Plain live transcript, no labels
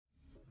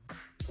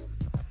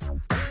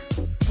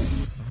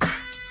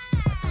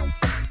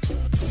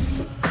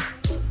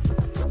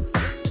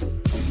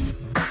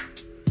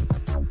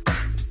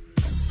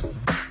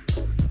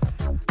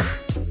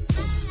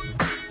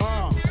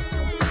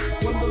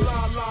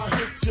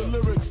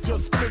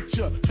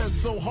ya. Head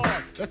so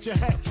hard that your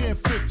hat can't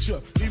fit ya.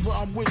 Either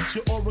I'm with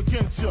ya or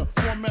against ya.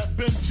 Format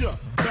bent ya.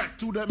 Back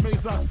through that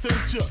maze I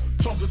sent ya.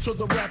 Talking to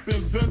the rap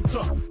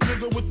inventor.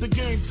 Nigga with the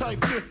game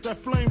type fifth, that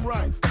flame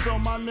right. Spell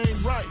my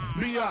name right.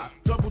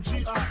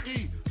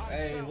 B-I-double-G-I-E.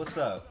 Hey, what's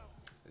up?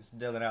 It's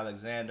Dylan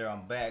Alexander.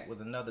 I'm back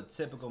with another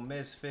Typical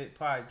Misfit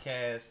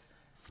podcast.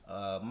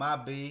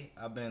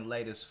 I've been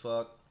late as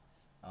fuck.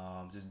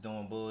 Just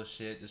doing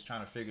bullshit, just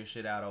trying to figure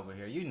shit out over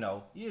here. You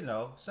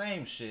know,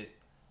 same shit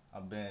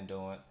I've been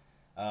doing.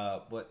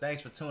 But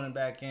thanks for tuning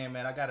back in,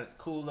 man. I got a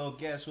cool little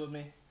guest with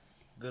me.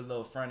 Good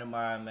little friend of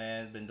mine,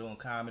 man. Been doing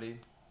comedy.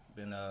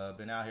 Been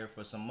out here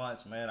for some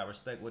months, man. I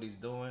respect what he's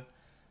doing.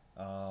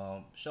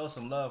 Show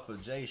some love for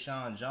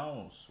Jayshawn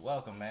Jones.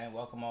 Welcome, man.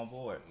 Welcome on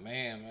board.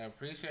 Man, I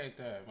appreciate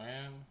that,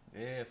 man.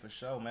 Yeah, for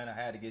sure, man. I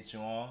had to get you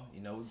on.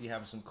 You know, we be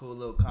having some cool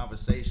little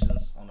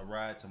conversations on the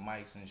ride to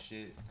mics and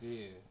shit.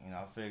 Yeah. You know,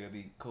 I figured it'd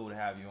be cool to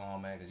have you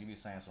on, man, because you be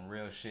saying some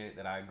real shit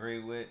that I agree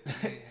with,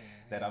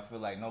 that I feel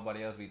like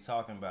nobody else be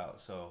talking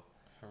about. So,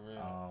 for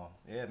real.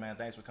 Yeah, man.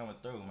 Thanks for coming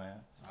through, man.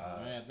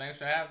 Man, thanks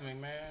for having me,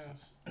 man.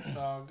 It's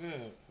all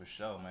good. For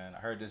sure, man. I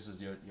heard this is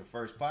your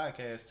first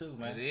podcast too,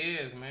 man. It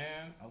is,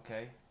 man.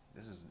 Okay.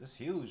 This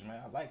huge,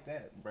 man. I like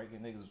that. Breaking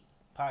niggas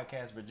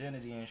podcast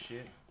virginity and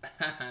shit.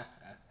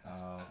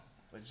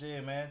 But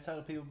yeah, man, tell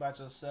the people about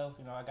yourself.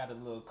 You know, I got a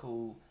little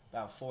cool,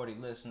 about 40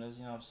 listeners,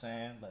 you know what I'm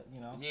saying? But, you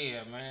know.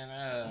 Yeah,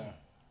 man.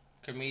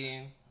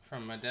 Comedian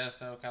from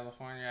Modesto,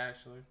 California,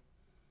 actually.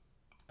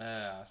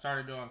 I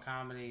started doing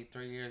comedy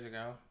 3 years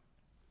ago.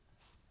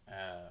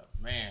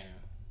 Man,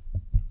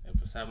 it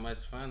was so much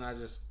fun.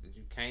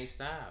 You can't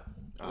stop.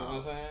 You know what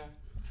I'm saying?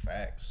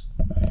 Facts.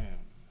 Man.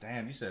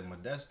 Damn, you said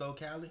Modesto,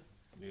 Cali?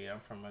 Yeah, I'm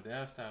from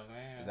Modesto,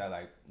 man. Is that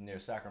like near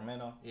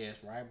Sacramento? Yeah,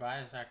 it's right by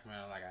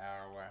Sacramento, like an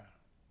hour away.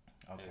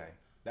 Okay. Yeah.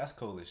 That's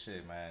cool as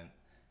shit, man.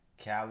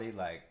 Cali,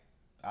 like,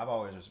 I've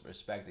always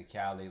respected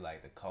Cali,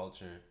 like the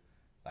culture,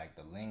 like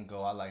the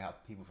lingo. I like how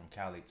people from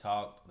Cali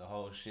talk, the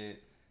whole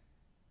shit.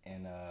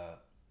 And,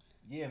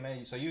 yeah,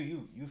 man. So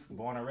you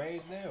born and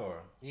raised there,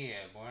 or? Yeah,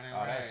 born and raised.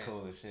 Oh, that's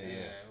cool as shit,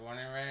 yeah. Born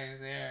and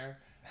raised there.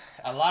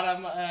 A lot of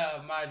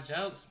my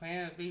jokes,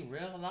 man, be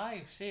real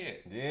life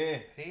shit. Yeah.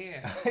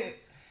 Yeah.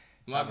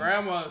 My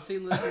grandma, she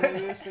listen to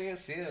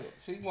this shit.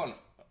 She want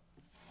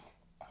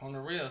on the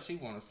real. She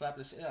want to slap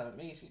the shit out of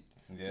me. She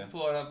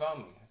pulled up on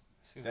me.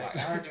 She was like, I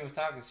heard you was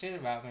talking shit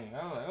about me.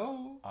 I was like,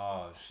 oh.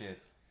 Oh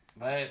shit.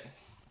 But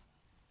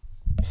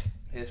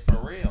it's for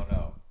real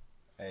though.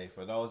 Hey,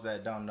 for those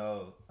that don't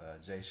know,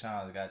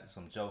 Jayshawn's got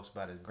some jokes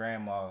about his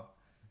grandma.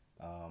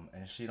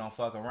 And she don't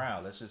fuck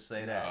around. Let's just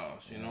say that. Oh,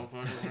 she don't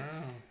fuck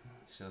around.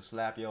 She'll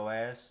slap your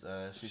ass.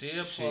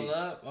 She'll pull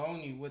up on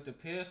you with the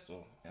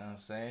pistol. You know what I'm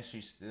saying?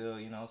 She's still,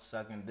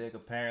 sucking dick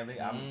apparently.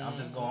 I'm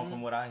just going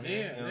from what I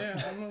hear. Yeah,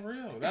 I'm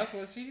real. That's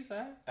what she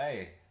said.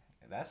 Hey,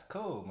 that's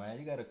cool, man.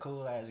 You got a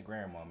cool ass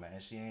grandma, man.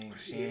 She ain't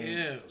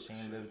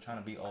trying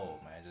to be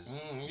old, man. Just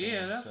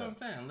that's what I'm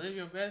saying. Live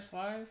your best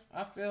life.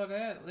 I feel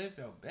that. Live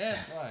your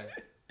best life.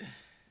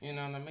 You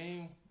know what I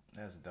mean?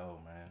 That's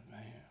dope, man.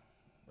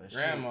 But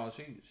grandma,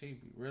 she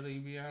really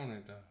be on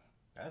it though.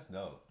 That's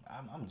dope.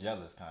 I'm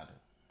jealous, kind of.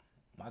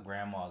 My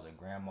grandmas are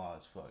grandma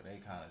as fuck. They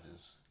kind of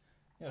just,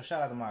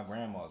 shout out to my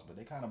grandmas, but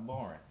they kind of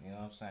boring. You know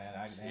what I'm saying?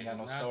 They ain't got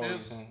no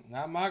stories. This one.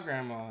 Not my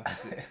grandma.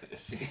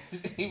 she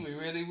be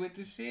really with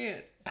the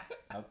shit.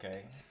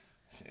 Okay.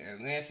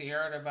 And then she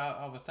heard about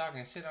I was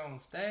talking shit on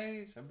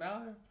stage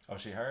about her. Oh,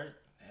 she heard?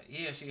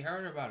 Yeah, she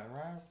heard about it,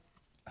 right?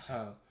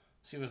 So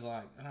she was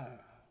like,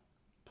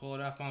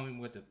 pulled up on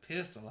me with the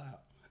pistol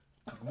out.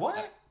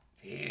 What?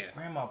 Yeah.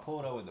 Grandma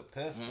pulled up with the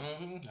pistol.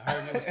 Mm-hmm. I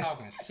heard you was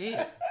talking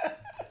shit.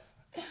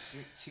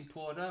 She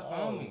pulled up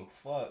on me.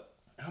 Fuck.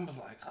 I was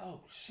like, oh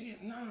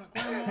shit, nah,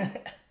 grandma.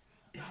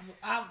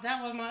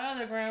 That was my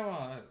other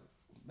grandma.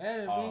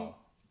 Better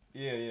be.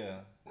 Yeah.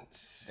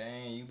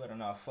 Dang, you better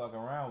not fuck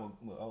around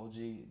with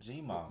OG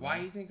G-Mom. Why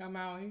you think I'm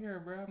out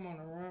here, bro? I'm on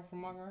the run from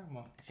my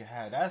grandma.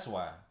 Yeah, that's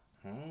why.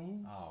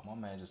 Mm-hmm. Oh, my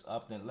man just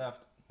upped and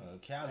left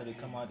Cali to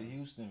come out to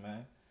Houston,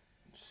 man.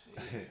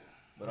 Shit.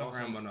 But my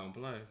grandma don't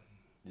play.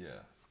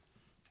 Yeah.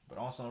 But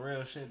on some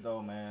real shit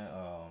though, man.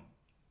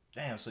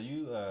 Damn, so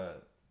you're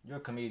a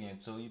comedian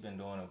too. You've been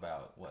doing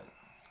about what?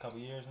 A couple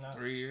years now?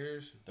 3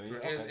 years.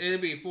 Okay. It'll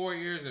be 4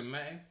 years in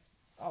May.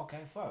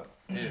 Okay, fuck.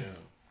 Yeah.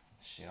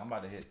 Shit, I'm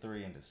about to hit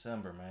 3 in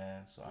December,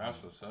 man. So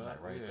that's what's up.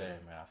 Like right there,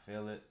 man. I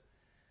feel it.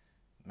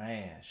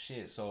 Man,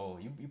 shit. So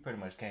you pretty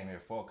much came here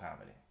for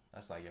comedy.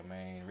 That's like your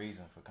main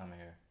reason for coming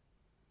here.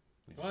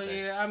 Well,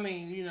 yeah. I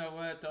mean, you know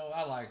what though?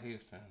 I like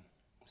Houston.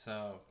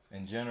 So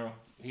in general?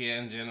 Yeah,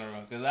 in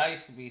general. Because I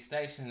used to be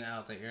stationed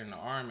out there in the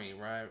Army,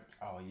 right?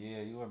 Oh,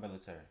 yeah. You were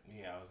military.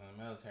 Yeah, I was in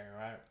the military,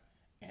 right?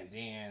 And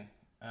then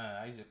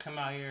I used to come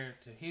out here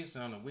to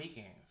Houston on the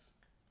weekends.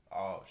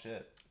 Oh,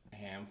 shit.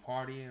 And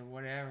party and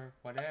whatever.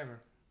 Damn.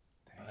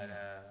 But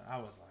I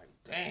was like,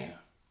 damn.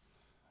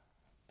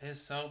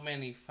 There's so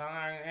many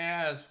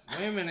fine-ass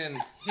women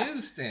in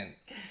Houston.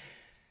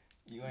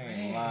 You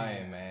ain't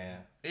lying, man.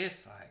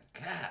 It's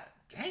like, god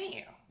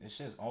damn. This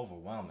shit's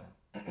overwhelming.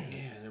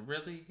 Yeah, it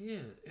really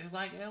is. It's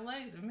like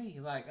LA to me.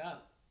 Like,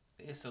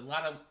 it's a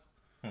lot of.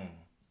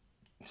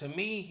 To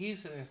me,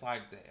 Houston is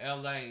like the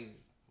LA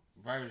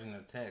version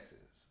of Texas.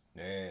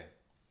 Yeah,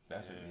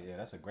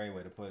 that's a great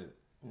way to put it.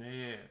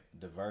 Yeah,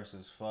 Diverse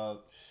as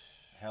fuck.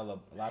 Hella,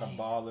 a lot of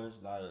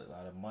ballers, a lot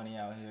of money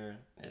out here.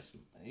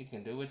 You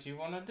can do what you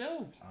want to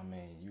do. I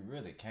mean, you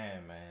really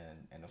can,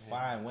 man. And the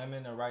fine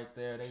women are right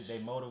there. They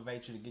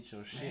motivate you to get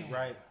your shit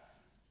right.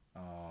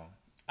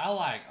 I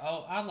like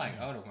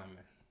older women.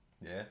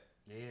 Yeah.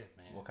 Yeah,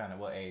 man.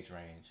 What age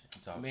range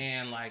you talking?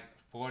 Man, like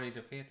 40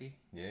 to 50.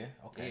 Yeah.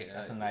 Okay. Yeah,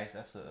 That's a nice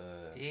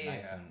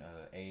and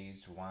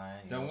aged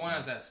wine. The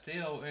ones that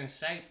still in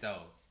shape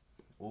though.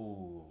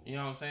 Ooh. You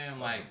know what I'm saying?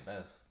 That's like the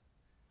best.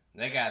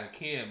 They got a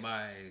kid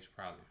my age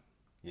probably.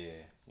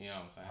 Yeah. You know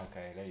what I'm saying?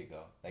 Okay, there you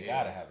go. They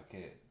gotta have a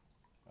kid.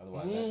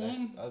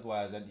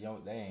 Otherwise,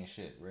 they ain't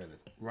shit really.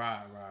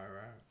 Right.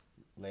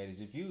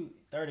 Ladies, if you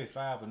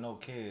 35 with no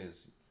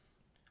kids,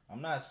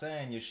 I'm not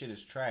saying your shit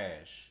is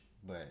trash,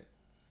 but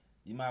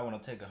you might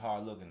want to take a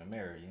hard look in the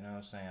mirror. You know what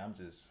I'm saying? I'm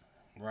just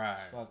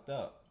it's fucked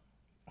up.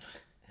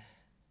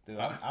 Dude,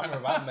 I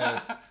remember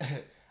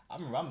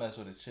I messed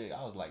with a chick.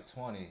 I was like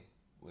 20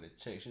 with a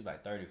chick. She was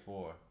like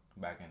 34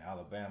 back in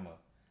Alabama.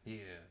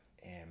 Yeah.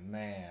 And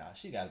man,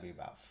 she got to be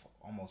about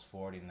almost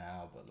 40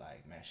 now. But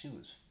like, man, she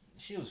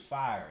was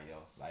fire, yo.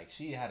 Like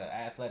she had an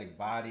athletic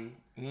body,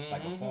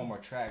 like a former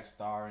track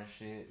star and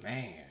shit.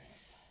 Man,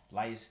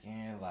 light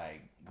skin,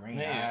 like green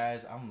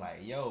eyes. I'm like,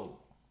 yo.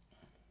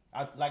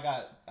 I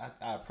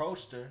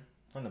approached her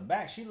from the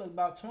back. She looked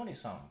about 20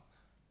 something,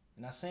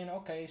 and I seen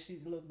okay, she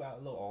looked about a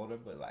little older,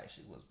 but like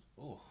she was.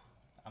 Ooh,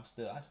 I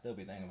still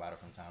be thinking about her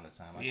from time to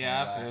time. I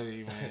feel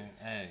you,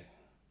 man.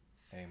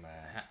 Hey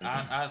man,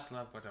 I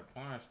slept with a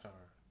porn star.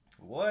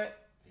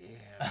 What?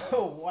 Yeah.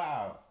 Oh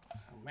wow,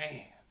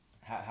 man.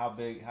 How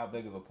big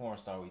of a porn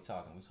star we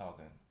talking?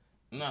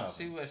 No,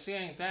 she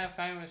ain't that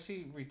famous.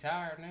 She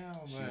retired now.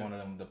 But, she one of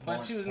them.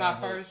 But she was my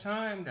first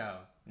time though.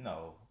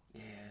 No.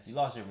 Yes. You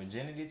lost your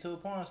virginity to a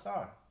porn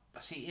star.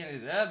 But she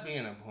ended up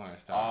being a porn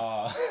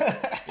star. You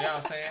know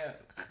what I'm saying?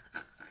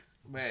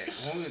 But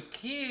when we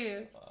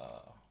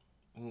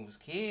was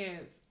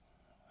kids,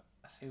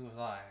 she was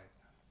like,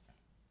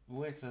 we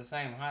went to the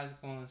same high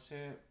school and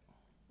shit.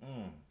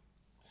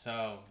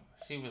 So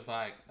she was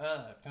like,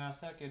 can I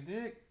suck your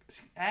dick?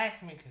 She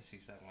asked me because she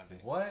sucked my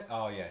dick. What?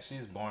 Oh yeah,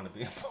 she's born to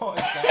be a porn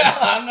star.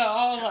 I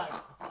know.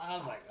 I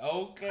was like,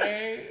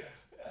 okay.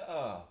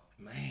 Oh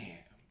man.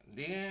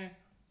 Then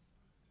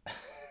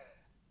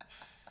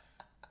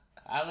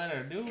I let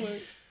her do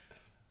it.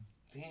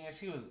 Then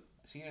she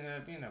ended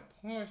up being a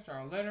porn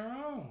star later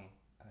on.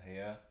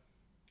 Yeah.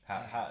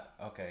 How?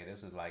 Okay,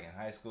 this is like in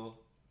high school.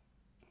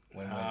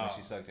 When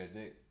she sucked her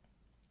dick.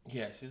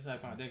 Yeah, she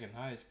sucked my dick in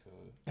high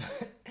school.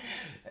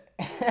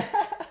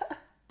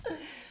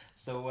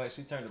 So what?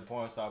 She turned to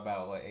porn star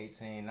about what?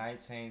 18,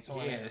 19,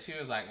 20? Yeah, she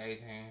was like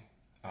 18.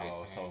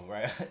 Oh, so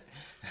right.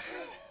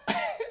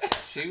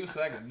 She was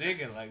sucking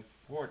dick at like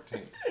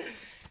 14.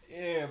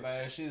 Yeah,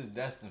 man, she was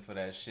destined for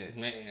that shit.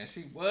 Man,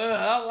 she was.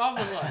 I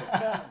was like,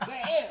 God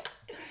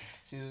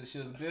damn. She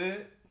was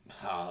good.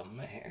 Oh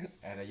man.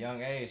 At a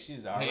young age, she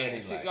was already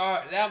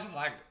that was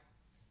like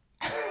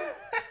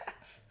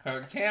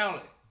her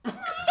talent.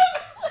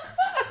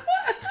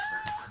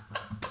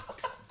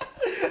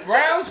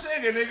 Brown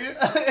sugar, nigga.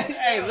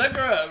 Hey, look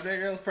her up,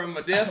 nigga. From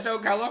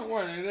Modesto,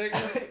 California,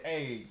 nigga.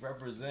 Hey,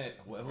 represent.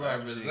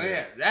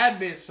 Represent. That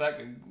bitch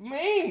sucking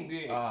mean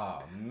dick.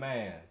 Oh,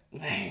 man.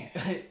 Man.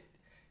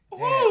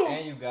 Damn,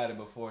 and you got it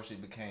before she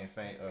became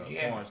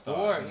porn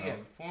star.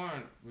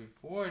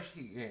 Before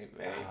she became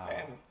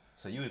famous.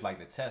 So you was like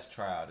the test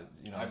trial,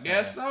 you know what I'm saying? I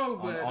guess so,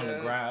 but... On the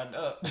ground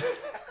up.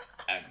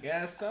 I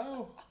guess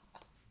so.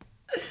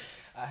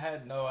 I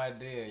had no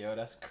idea, yo.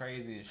 That's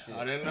crazy as shit.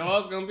 I didn't know it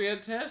was going to be a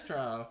test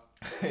trial.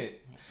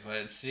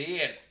 But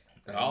shit.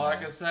 All I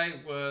could say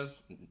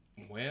was,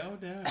 well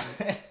done.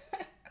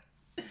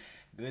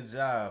 Good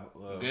job.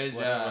 Good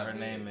job. Whatever her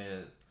name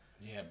is.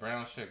 Yeah,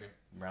 Brown Sugar.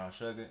 Brown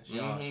Sugar?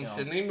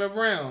 Shanima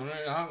Brown.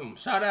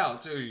 Shout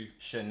out to you.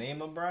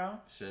 Shanima Brown?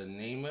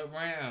 Shanima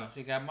Brown.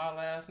 She got my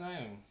last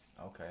name.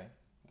 Okay.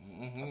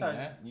 I thought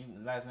you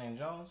last name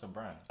Jones or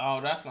Brown?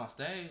 Oh, that's my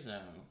stage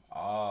name.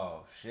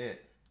 Oh,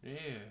 shit.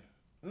 Yeah.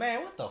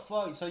 Man, what the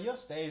fuck? So your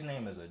stage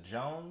name is a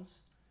Jones?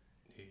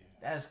 Yeah.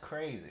 That's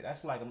crazy.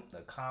 That's like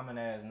a common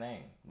ass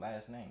name,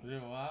 last name. Yeah,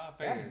 well, I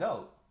figured. That's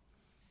dope.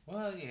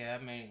 Well, yeah,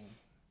 I mean,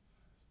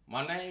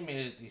 my name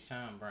is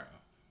Jayshawn Brown.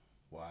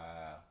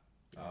 Wow.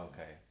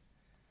 Okay.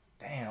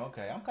 Damn,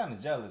 okay. I'm kind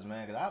of jealous,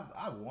 man, because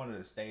I wanted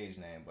a stage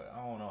name, but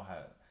I don't know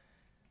how.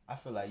 I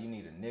feel like you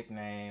need a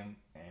nickname,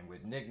 and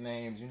with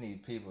nicknames, you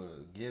need people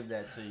to give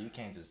that to you. You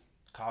can't just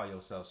call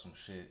yourself some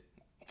shit.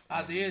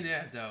 I did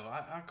that, though.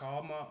 I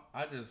called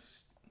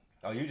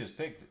Oh, you just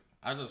picked it?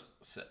 I just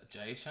said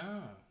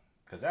Jayshawn.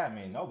 Because that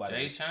mean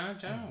nobody. Jayshawn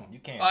Jones. You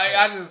can't.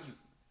 I just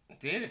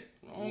did it.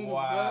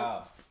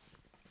 Wow.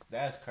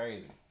 That's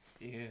crazy.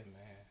 Yeah,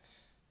 man.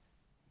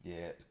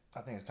 Yeah.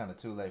 I think it's kind of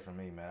too late for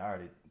me, man. I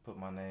already put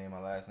my name, my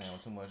last name on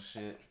too much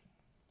shit.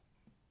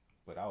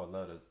 But I would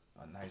love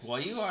a nice. Well,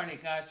 you already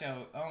got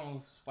your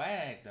own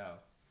swag though.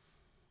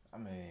 I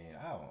mean,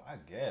 I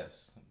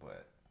guess,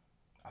 but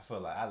I feel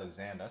like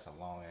Alexander. That's a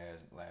long ass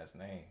last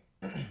name,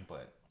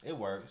 but it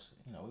works.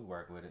 You know, we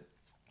work with it.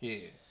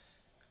 Yeah.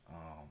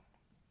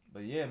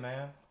 But yeah,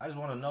 man, I just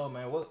want to know,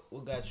 man,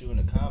 what got you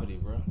into comedy,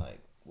 bro? Like,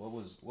 what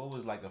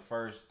was like the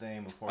first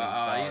thing before you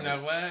started? You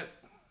know what?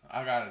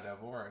 I got a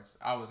divorce.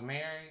 I was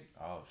married.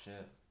 Oh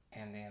shit.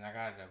 And then I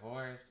got a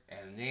divorce,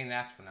 and then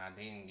that's when I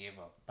didn't give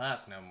a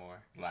fuck no more.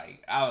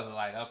 Like, I was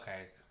like,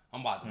 okay, I'm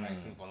about to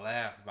make people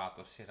laugh about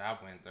the shit I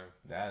went through.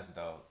 That's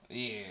dope.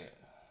 Yeah.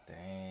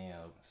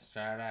 Damn.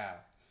 Straight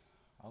out.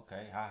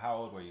 Okay. How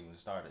old were you when you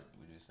started,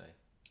 would you say?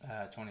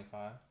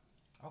 25.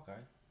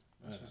 Okay.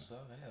 That's what's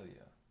up. Hell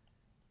yeah.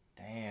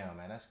 Damn,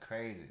 man, that's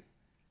crazy.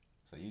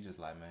 So you just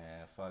like,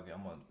 man, fuck it.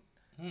 I'm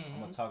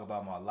gonna talk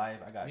about my life.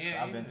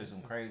 I've been through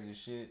some crazy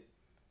shit.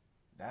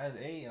 That's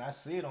and I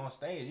see it on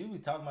stage. You be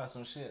talking about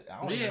some shit.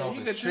 I don't even know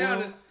if it's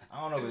true.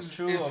 I don't know if it's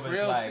true or if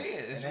it's like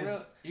shit. It's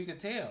real. You can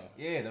tell.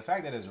 Yeah, the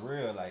fact that it's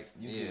real, like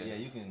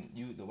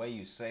the way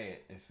you say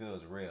it, it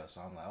feels real.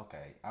 So I'm like,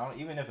 okay.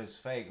 Even if it's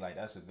fake, like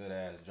that's a good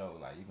ass joke.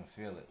 Like you can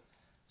feel it.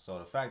 So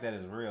the fact that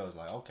it's real is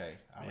like, okay,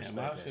 I respect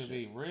that shit. Should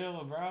be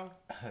real, bro.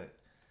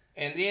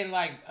 And then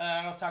like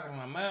I was talking to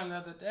my mom the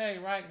other day,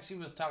 right? And she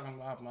was talking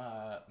about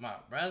my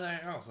brother,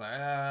 and I was like,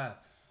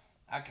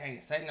 I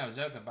can't say no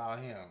joke about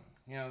him.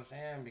 You know what I'm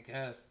saying?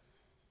 Because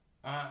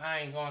I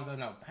ain't going through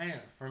no pain.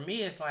 For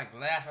me, it's like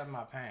laugh at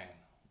my pain.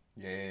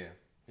 Yeah.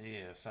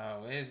 Yeah.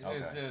 So it's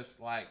just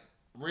like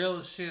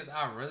real shit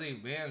I've really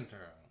been through.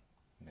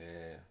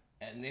 Yeah.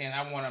 And then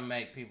I want to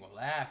make people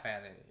laugh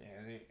at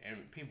it,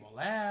 and people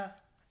laugh,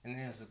 and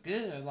then it's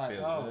good. Like,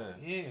 feels good.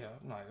 Yeah.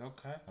 I'm like,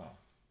 okay. Oh.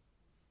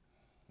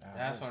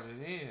 That's what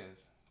it is.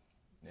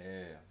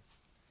 Yeah.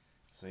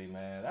 See,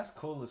 man, that's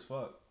cool as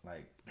fuck.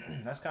 Like,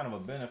 that's kind of a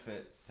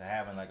benefit to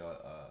having like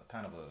a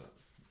kind of a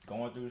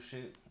going through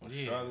shit or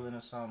struggling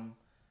or something.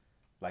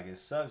 Like, it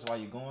sucks while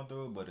you're going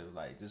through it, but it's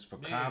like just for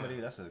comedy,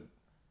 that's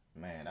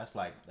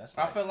like.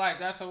 I feel like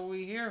that's what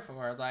we here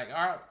for. Like,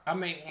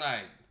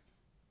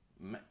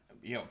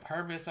 your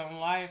purpose in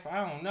life.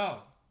 I don't know.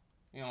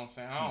 You know what I'm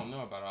saying? I don't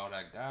know about all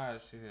that God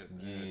shit.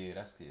 Yeah,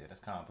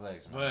 that's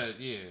complex, man.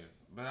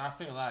 But I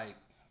feel like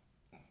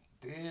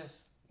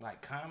this,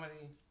 like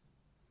comedy,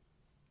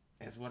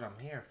 is what I'm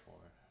here for.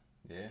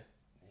 Yeah.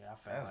 Yeah, I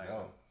feel like that's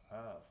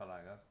what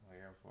I'm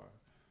here for.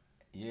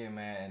 Yeah,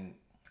 man. And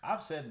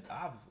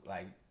I've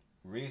like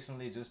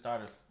recently just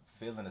started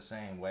feeling the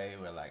same way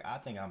where like I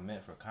think I'm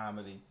meant for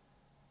comedy.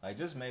 Like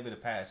just maybe the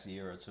past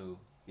year or two,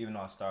 even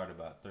though I started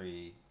about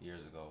 3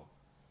 years ago.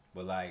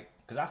 But like,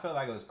 cause I felt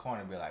like it was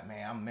corny to be like,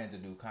 man, I'm meant to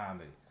do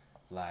comedy.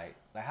 Like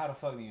how the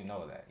fuck do you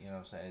know that? You know what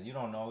I'm saying? You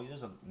don't know.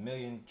 There's a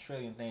million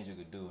trillion things you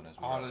could do in this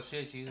world. All the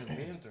shit you've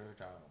been through,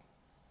 dog.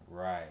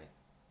 Right.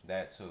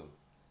 That too.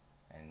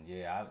 And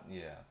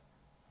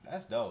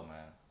that's dope, man.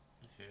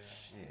 Yeah.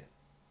 Shit.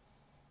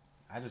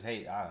 I just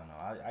hate, I don't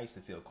know. I used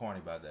to feel corny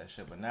about that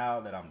shit, but now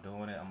that I'm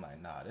doing it, I'm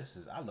like, nah,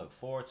 I look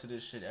forward to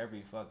this shit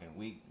every fucking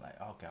week. Like,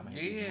 okay, I'm gonna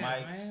hit these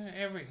mics. Man,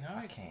 every night.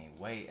 I can't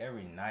wait.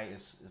 Every night,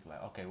 it's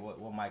like, okay, what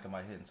mic am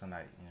I hitting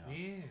tonight? You know?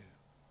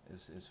 Yeah.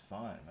 It's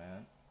fun,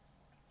 man.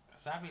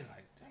 Cause I be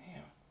like,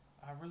 damn,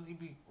 I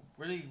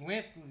really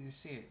went through this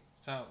shit.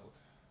 So,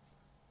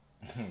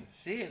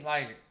 shit,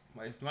 like,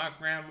 if my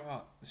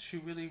grandma, she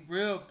really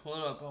real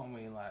pull up on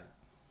me, like,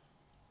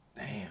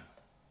 damn.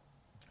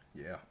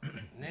 Yeah.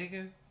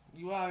 Nigga,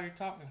 you out here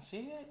talking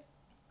shit?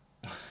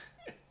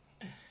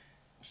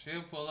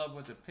 She'll pull up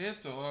with the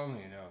pistol on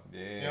me, though.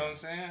 Yeah. You know what I'm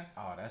saying?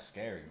 Oh, that's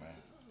scary, man.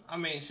 I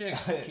mean, she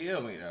ain't gonna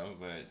kill me, though,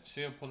 but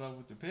she'll pull up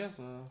with the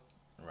pistol.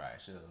 Right,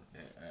 she'll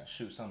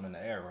shoot something in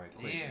the air right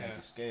quick and make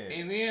you scared.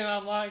 And then I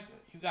like,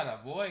 you got a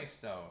voice,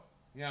 though.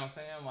 You know what I'm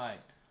saying? Like,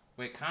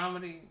 with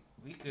comedy,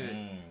 we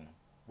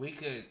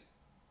could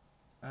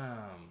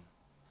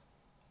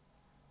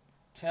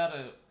tell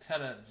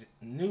the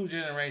new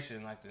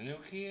generation, like the new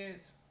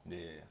kids,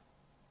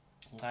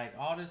 like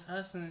all this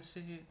hustling and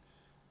shit,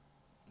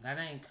 that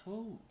ain't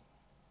cool.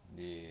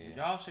 Yeah,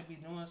 y'all should be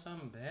doing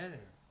something better.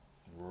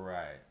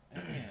 Right.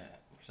 Yeah.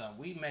 So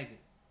we make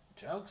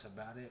jokes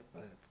about it,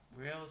 but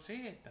real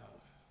shit though.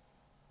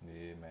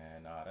 Yeah,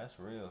 man. Nah, that's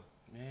real.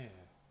 Yeah.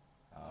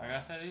 Like I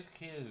said, this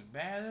kid is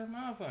bad as a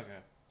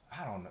motherfucker.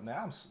 I don't know,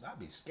 man. I'd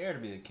be scared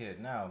to be a kid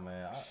now,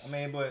 man. I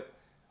mean, but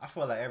I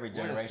feel like every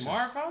generation. With a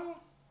smartphone?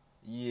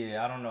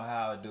 Yeah, I don't know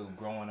how I do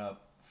growing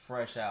up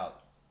fresh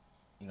out,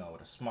 you know,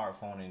 with a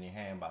smartphone in your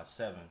hand by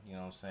 7. You know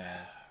what I'm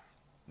saying?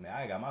 Man,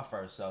 I got my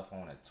first cell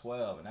phone at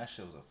 12, and that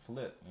shit was a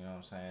flip. You know what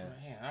I'm saying?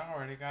 Man, I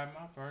already got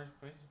my first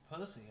piece of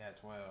pussy at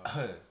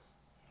 12.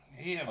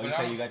 Yeah, but you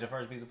say you got your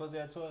first piece of pussy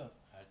at 12?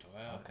 At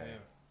 12. Okay.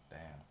 Yeah.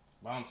 Damn.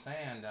 What I'm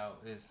saying though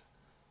is,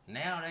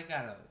 now they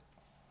got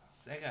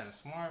a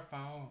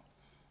smartphone.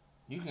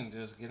 You can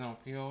just get on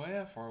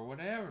POF or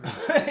whatever.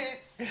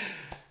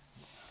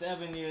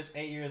 7 years,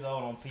 8 years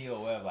old on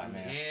POF, like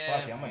man,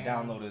 fuck it, I'm gonna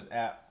download this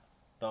app,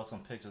 throw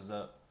some pictures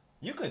up.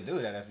 You could do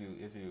that if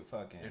you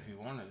fucking. If you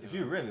want to. If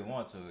you really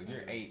want to. If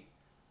you're 8,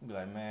 you be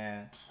like,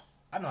 man,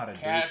 I know how to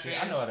catfish. do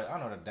shit. I know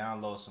how to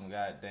download some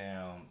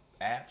goddamn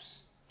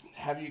apps.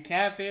 Have you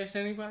catfished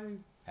anybody?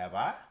 Have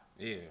I?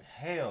 Yeah.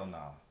 Hell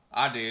no.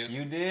 I did.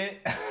 You did?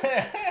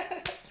 I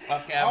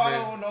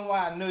don't know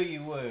why I knew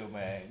you would,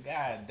 man.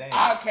 God damn.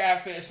 I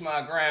catfished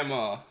my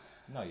grandma.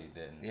 No, you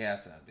didn't.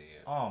 Yes, I did.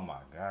 Oh my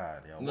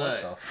God, yo. Look,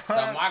 what the fuck?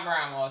 so my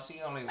grandma,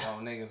 she only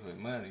want niggas with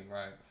money,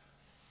 right?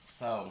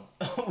 So.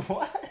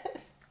 What?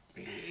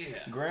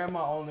 Yeah.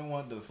 Grandma only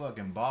want the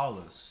fucking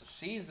ballers.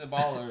 She's the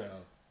baller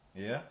though.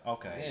 Yeah?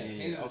 Okay.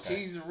 Yeah,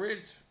 she's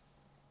rich.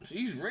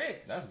 She's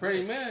rich. That's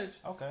pretty much.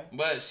 Okay.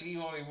 But she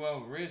only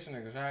want rich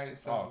niggas, right?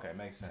 So, okay,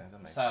 makes sense. That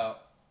makes sense.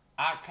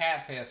 I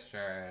catfished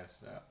her ass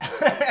though.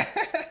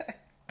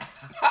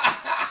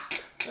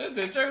 That's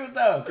the truth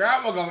though.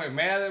 Grandma gonna be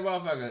mad at that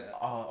motherfucker.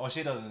 Oh,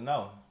 she doesn't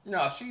know.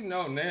 No, she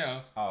know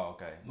now. Oh,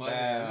 okay. But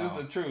yeah, this is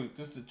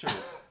the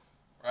truth.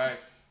 Right?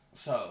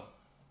 So,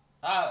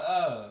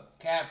 I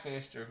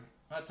catfished her.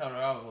 I told her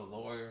I was a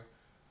lawyer.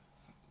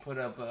 Put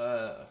up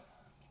a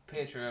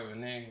picture of a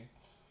nigga.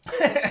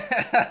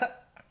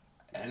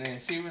 And then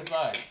she was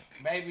like,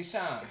 Baby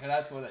Sean,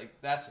 cause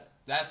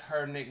that's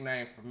her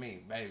nickname for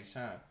me, Baby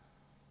Sean.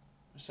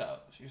 So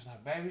she was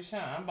like, Baby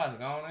Sean, I'm about to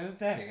go on this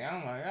date.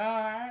 I'm like,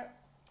 alright.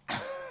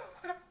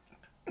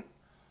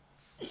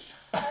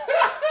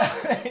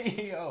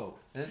 Yo.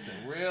 This the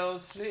real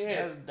shit.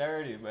 That's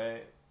dirty,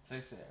 man.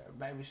 She said,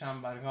 Baby Sean, I'm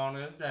about to go on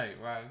this date,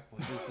 right?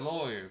 With this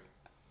lawyer.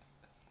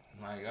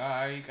 I'm like,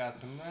 alright, you got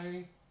some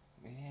money?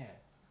 Yeah.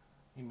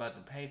 You about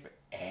to pay for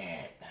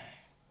everything.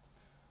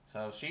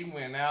 So she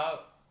went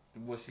out,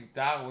 what she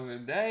thought was a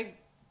date,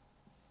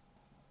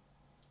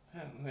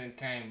 and then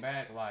came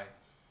back like,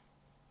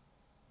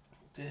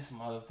 this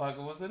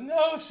motherfucker was a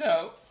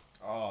no-show.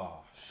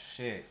 Oh,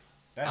 shit.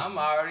 I'm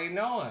already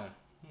knowing.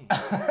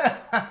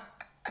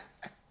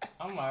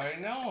 I'm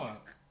already knowing.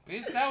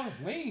 Bitch, that was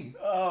me.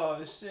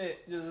 Oh,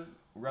 shit. Just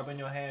rubbing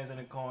your hands in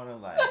the corner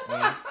like,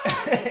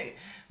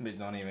 bitch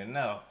don't even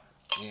know.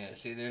 Yeah,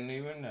 she didn't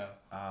even know.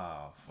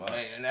 Oh, fuck.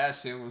 Man, that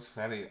shit was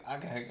funny. I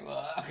can't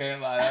lie.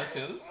 That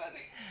shit was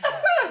funny.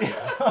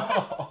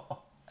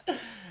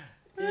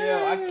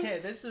 Yo, I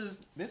can't. This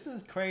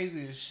is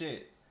crazy as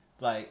shit.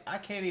 Like, I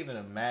can't even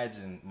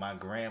imagine my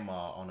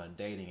grandma on a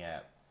dating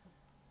app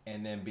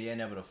and then being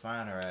able to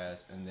find her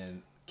ass and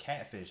then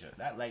catfish her.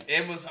 That like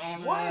it was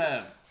on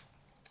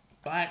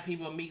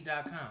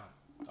blackpeoplemeet.com.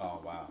 Oh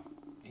wow.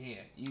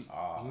 Yeah, you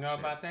know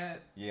about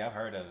that? Yeah, I've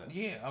heard of it.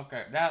 Yeah,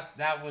 okay.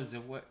 That was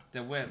the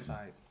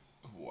website.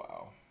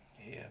 Wow.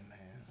 Yeah,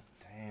 man.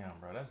 Damn,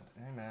 bro.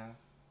 Hey, man.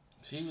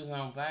 She was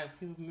on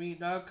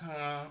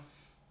blackpeoplemeet.com.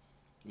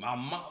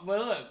 But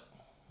look,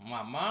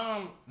 my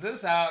mom. This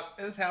is how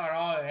it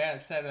all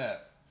had set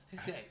up. She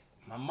said,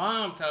 my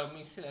mom told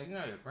me, she said, you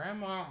know your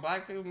grandma on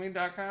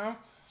blackpeoplemeet.com.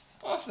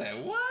 I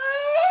said, what?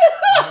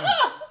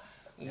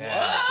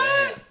 Yeah,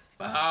 what?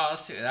 Oh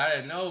shit! I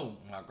didn't know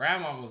my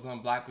grandma was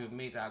on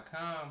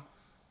blackpeoplemeet.com.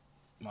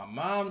 My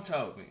mom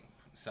told me,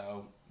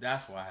 so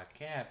that's why I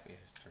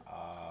catfished her.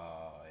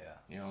 Oh yeah.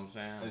 You know what I'm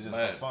saying? It's just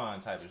for fun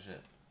type of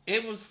shit.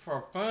 It was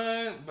for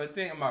fun, but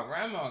then my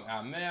grandma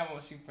got mad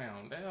when she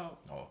found out.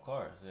 Oh, of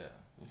course, yeah.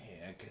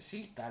 Yeah, cause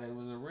she thought it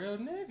was a real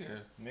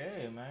nigga.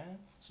 Yeah, man.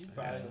 She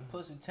probably the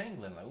pussy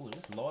tingling like, ooh,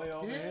 this lawyer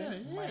over here.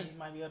 He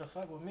might be able to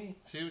fuck with me.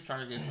 She was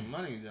trying to get some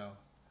money though.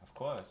 Of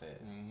course, yeah.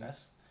 Mm-hmm.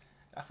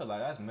 I feel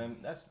like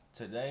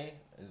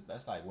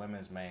that's like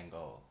women's main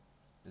goal,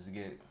 is to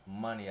get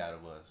money out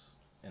of us.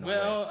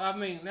 Well, I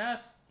mean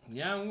that's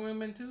young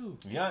women too.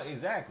 Yeah,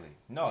 exactly.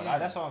 No,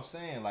 that's what I'm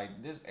saying.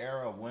 Like this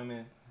era of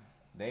women,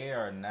 they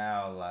are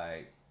now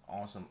like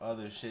on some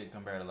other shit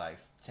compared to like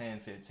 10,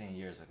 15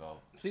 years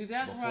ago. See,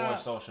 that's before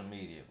social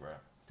media, bro.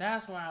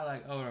 That's why I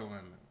like older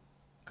women,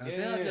 cause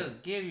they'll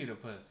just give you the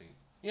pussy.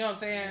 You know what I'm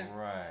saying?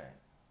 Right.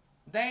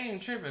 They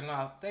ain't tripping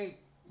off.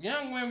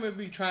 Young women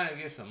be trying to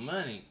get some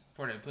money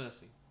for their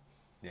pussy.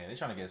 Yeah, they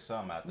trying to get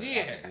something out there.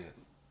 Yeah.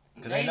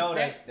 Because they know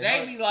that.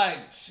 They be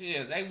like,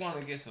 shit, they want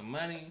to get some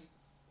money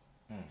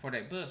for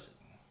their pussy.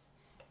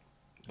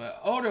 But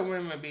older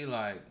women be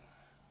like,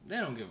 they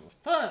don't give a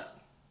fuck.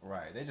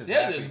 Right.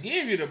 They'll just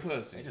give you the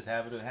pussy. They just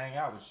happy to hang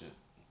out with you.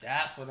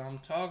 That's what I'm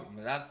talking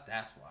about.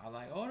 That's why I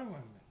like older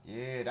women.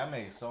 Yeah, that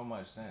makes so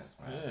much sense,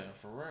 man. Yeah,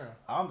 for real.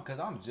 Because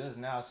I'm just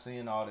now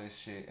seeing all this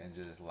shit and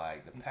just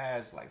like the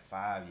past like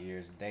 5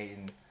 years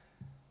dating.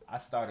 I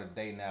started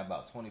dating at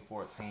about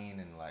 2014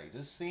 and like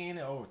just seeing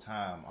it over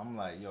time. I'm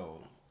like, yo,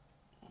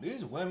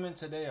 these women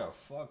today are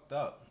fucked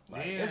up.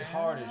 Like it's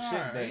hard as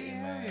shit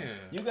dating, man. Yeah.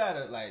 You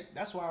gotta like.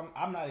 That's why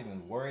I'm not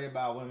even worried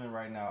about women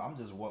right now.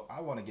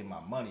 I want to get my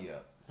money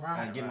up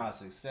and get my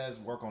success.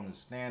 Work on the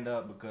stand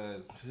up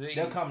because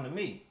they'll come to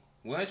me.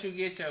 Once you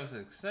get your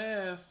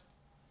success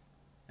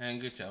and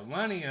get your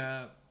money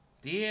up,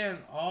 then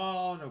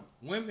all the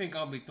women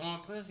gonna be throwing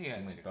pussy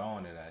at you.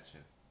 Throwing it at you.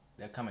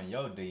 They're coming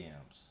your DMs.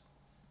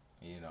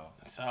 You know.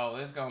 So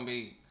it's gonna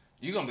be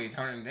you gonna be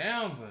turning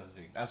down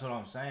pussy. That's what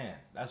I'm saying.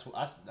 That's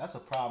a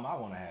problem I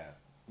want to have.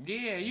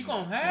 Yeah, you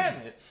gonna have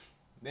it.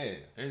 Yeah,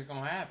 it's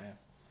gonna happen.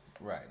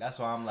 Right. That's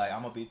why I'm like,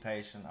 I'm gonna be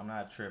patient. I'm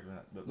not tripping.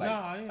 But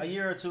like a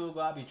year or two ago,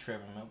 I'll be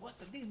tripping, man.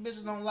 These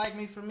bitches don't like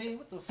me for me?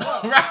 What the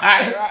fuck?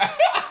 right.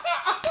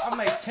 I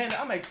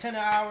make 10 an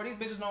hour. These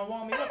bitches don't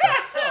want me. What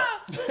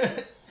the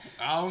fuck?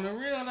 On the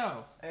real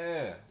though.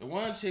 Yeah. The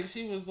one chick,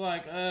 she was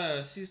like,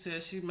 she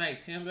said she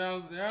make $10 an hour.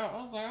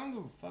 I was like, I don't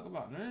give a fuck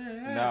about none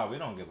of that. No, we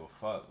don't give a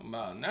fuck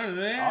about none of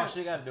that. All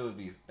she gotta do is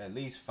be at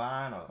least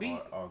fine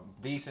or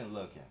decent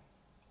looking.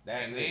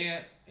 That's and it. And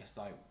then it's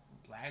like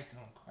black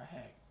don't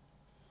crack.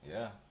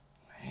 Yeah.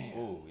 Man.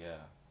 Ooh, yeah.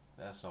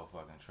 That's so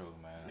fucking true,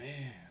 man.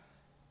 Man.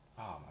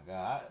 Oh my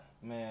God,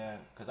 man.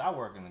 Cause I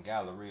work in the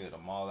Galleria, the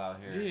mall out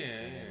here. Yeah.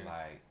 And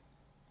like,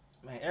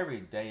 man,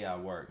 every day I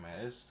work,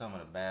 man, it's some of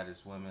the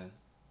baddest women,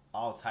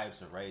 all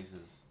types of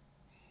races.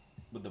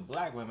 But the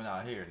black women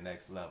out here,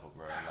 next level,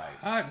 bro.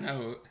 Like, I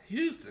know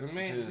Houston,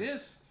 man.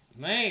 This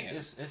man,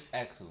 it's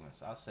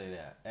excellence. I'll say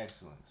that,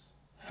 excellence.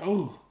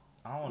 Oh,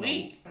 I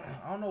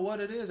don't know what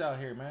it is out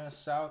here, man. The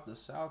South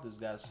has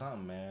got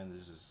something, man.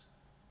 There's just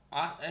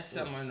that's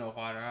something in the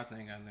water. I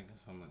think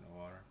it's something in the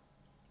water.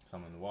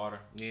 Something in the water.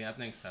 Yeah, I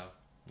think so.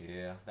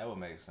 Yeah, that would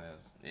make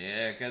sense.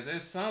 Yeah, because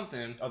it's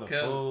something. Oh, the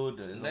food.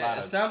 There's a lot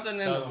of something in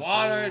the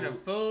water, food. The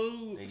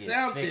food. They get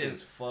something. thick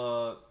as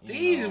fuck.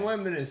 These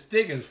women is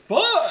thick as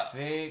fuck.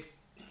 Thick.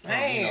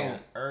 Man.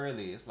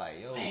 Early. It's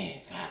like, yo.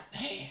 Man,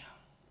 goddamn.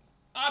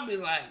 I'll be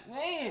like,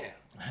 man.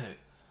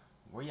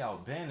 Where y'all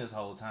been this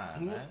whole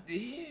time, man?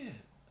 Yeah.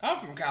 I'm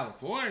from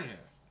California.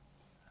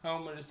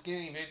 Home of the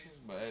skinny bitches,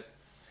 but.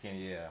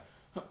 Skinny, yeah.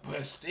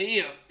 But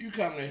still, you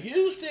come to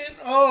Houston?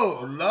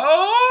 Oh,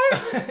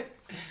 Lord.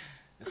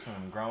 There's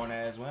some grown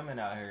ass women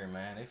out here,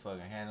 man. They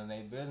fucking handling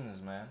their business,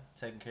 man.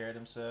 Taking care of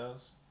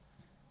themselves.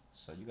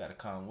 So you gotta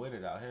come with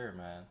it out here,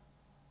 man.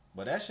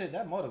 But that shit,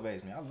 that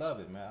motivates me. I love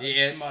it, man.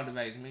 Yeah, it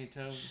motivates me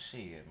too.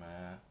 Shit,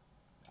 man.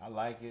 I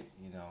like it,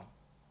 you know.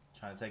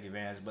 Trying to take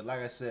advantage. But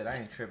like I said, I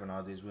ain't tripping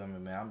on these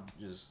women, man. I'm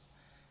just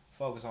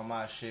focused on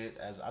my shit,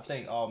 as I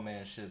think all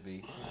men should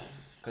be.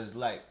 Cause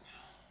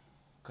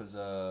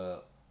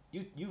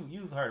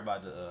you've heard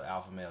about the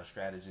alpha male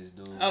strategist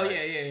dude. Oh, right?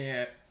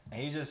 yeah.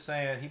 And he's just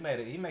saying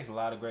he makes a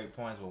lot of great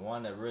points, but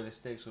one that really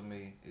sticks with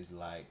me is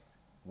like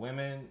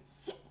women.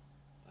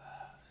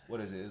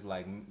 What is it? It's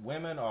like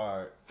women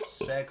are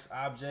sex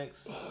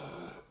objects,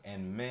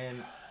 and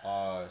men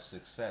are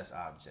success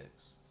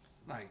objects.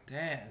 Like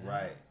that.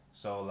 Right.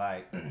 So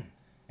like,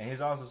 and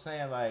he's also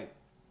saying like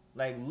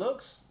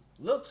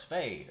looks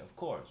fade, of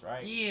course,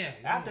 right? Yeah.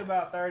 After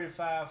about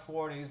 35,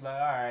 40, he's like, all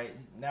right,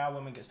 now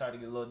women can start to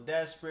get a little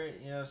desperate.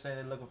 You know what I'm saying?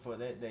 They're looking for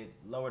they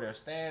lower their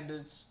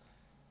standards.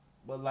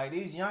 But like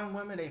these young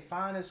women, they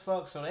fine as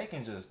fuck, so they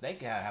can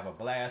have a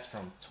blast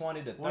from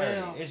 20 to 30.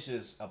 Well, it's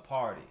just a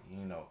party,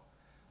 you know.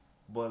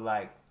 But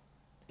like,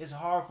 it's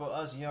hard for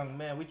us young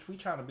men. We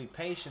trying to be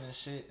patient and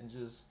shit, and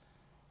just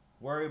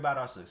worry about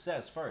our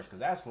success first, because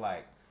that's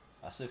like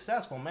a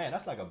successful man.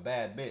 That's like a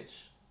bad bitch.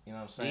 You know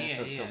what I'm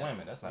saying? To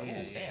women, that's like,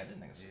 damn, this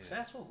nigga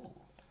successful.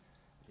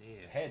 Ooh.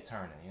 Yeah. Head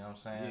turning. You know what I'm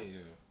saying? Yeah.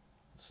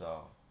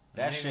 So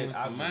that shit. With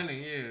some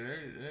money,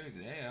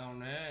 they on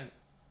that.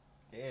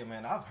 Yeah,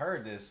 man, I've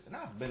heard this, and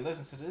I've been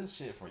listening to this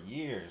shit for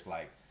years.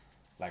 Like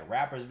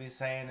rappers be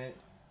saying it.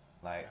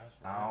 Like,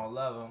 right. I don't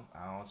love them.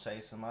 I don't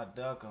chase them. I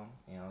duck them.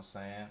 You know what I'm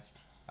saying?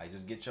 Like,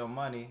 just get your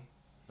money.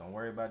 Don't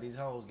worry about these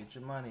hoes. Get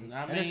your money.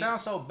 And it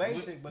sounds so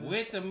basic, but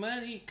with the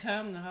money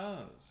come the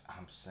hoes.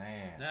 I'm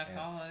saying. That's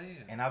all it is.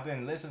 And I've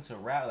been listening to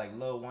rap like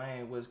Lil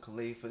Wayne, Wiz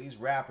Khalifa. These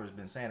rappers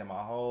been saying it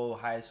my whole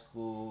high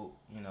school,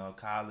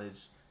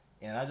 college.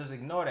 And I just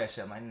ignore that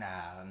shit. I'm like,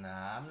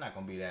 nah, I'm not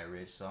gonna be that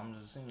rich. So I'm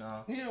just,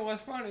 You know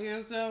what's funny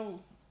is though,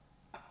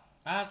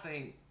 I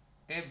think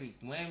it be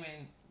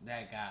women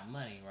that got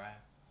money, right?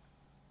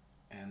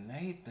 And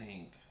they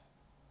think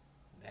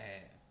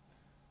that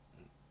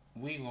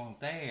we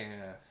want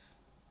their ass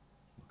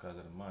because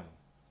of the money.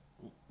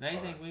 They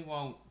think we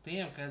want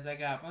them because they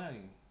got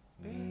money.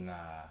 Nah,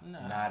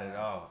 not at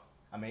all.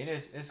 I mean,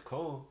 it's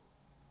cool.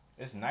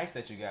 It's nice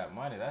that you got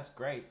money. That's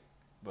great.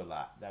 But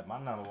like that, my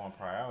number one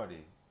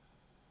priority.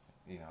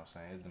 You know what I'm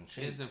saying? Is them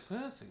chicks. It's the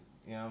pussy.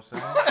 You know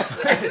what I'm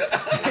saying?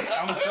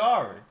 I'm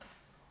sorry.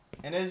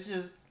 And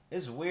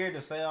it's weird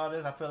to say all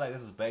this. I feel like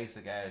this is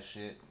basic ass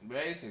shit.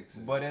 Basics.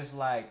 But it's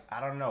like, I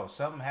don't know.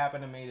 Something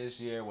happened to me this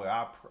year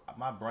where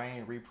my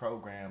brain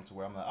reprogrammed to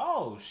where I'm like,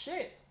 oh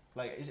shit.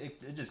 Like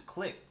it just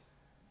clicked.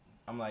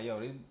 I'm like, yo,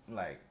 they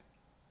like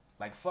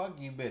fuck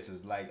you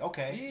bitches. Like,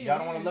 okay, y'all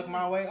don't want to look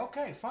my way?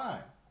 Okay,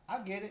 fine. I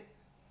get it.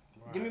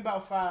 Right. Give me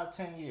about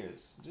 5-10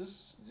 years.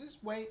 Just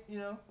wait,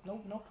 no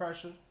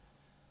pressure.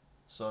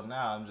 So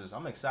now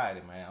I'm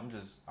excited, man.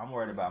 I'm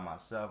worried about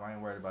myself. I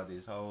ain't worried about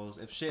these hoes.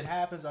 If shit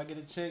happens, I get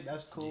a chick,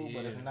 that's cool.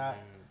 Yeah, but if not,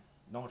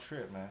 don't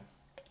trip, man.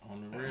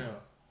 On the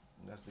real.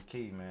 That's the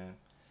key, man.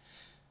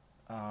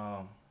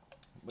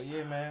 But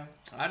yeah, man.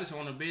 I just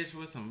want a bitch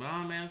with some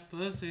bomb ass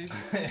pussy.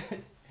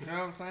 You know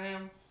what I'm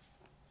saying?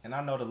 And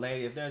I know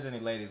if there's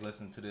any ladies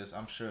listening to this,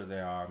 I'm sure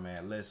there are,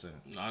 man. Listen.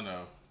 I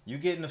know. You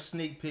getting a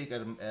sneak peek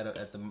at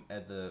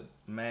the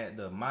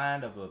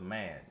mind of a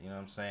man. You know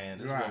what I'm saying?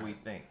 This is what we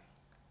think.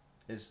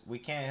 we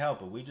can't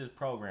help it. We just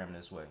program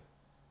this way.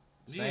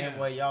 Same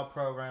way y'all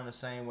program, the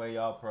same way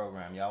y'all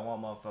program. Y'all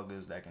want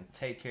motherfuckers that can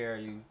take care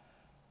of you. You know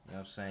what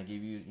I'm saying?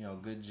 Give you,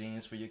 good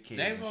genes for your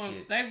kids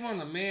shit. They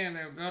want a man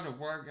that go to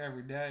work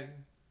every day,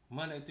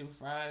 Monday through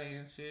Friday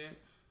and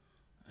shit.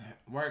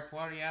 Work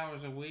 40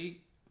 hours a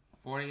week,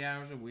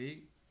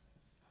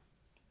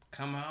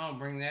 come home,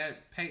 bring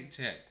that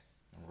paycheck.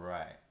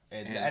 Right.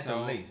 At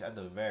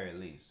the very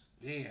least.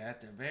 Yeah,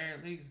 at the very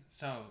least.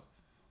 So,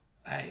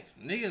 hey,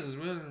 niggas is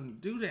willing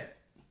to do that.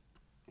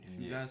 If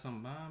you got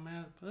some bomb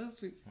ass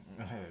pussy.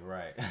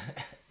 Right.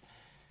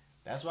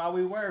 That's why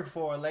we work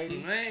for it,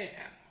 ladies. Man.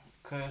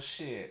 Cause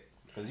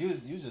you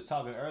was just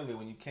talking earlier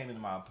when you came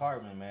into my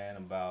apartment, man,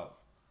 about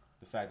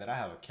the fact that I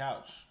have a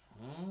couch.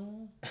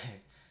 Mm.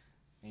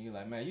 And you're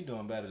like, man, you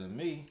doing better than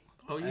me.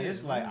 Oh, yeah. And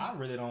it's like, I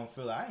really don't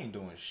feel like I ain't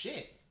doing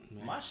shit.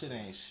 Man. My shit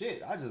ain't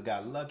shit. I just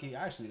got lucky.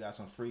 I actually got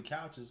some free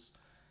couches.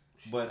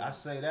 Sure. But I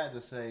say that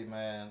to say,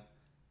 man,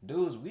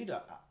 dudes,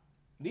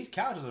 these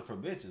couches are for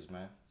bitches,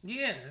 man.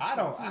 Yeah.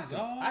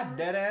 I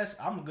dead ass,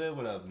 I'm good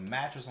with a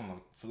mattress on the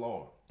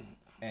floor.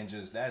 And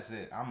just, that's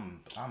it.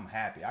 I'm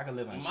happy. I can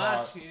live in a car.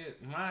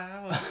 My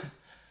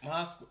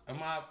house,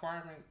 my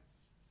apartment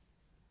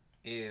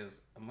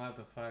is a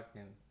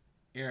motherfucking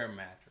air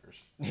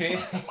mattress.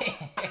 Yeah.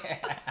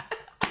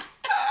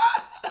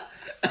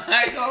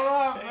 I ain't gonna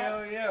lie, bro.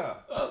 Hell yeah.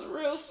 That's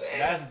real shit.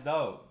 That's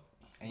dope.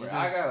 And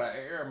I got an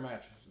air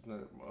mattress in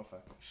that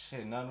motherfucker.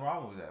 Shit, nothing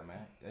wrong with that,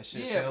 man. That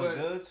shit feels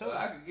good too.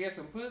 I could get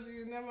some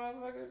pussy in that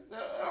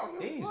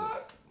motherfucker. Easy.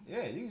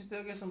 Yeah, you can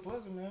still get some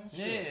pussy, man.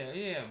 Shit.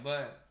 Yeah,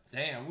 but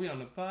damn, we on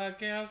the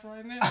podcast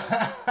right now.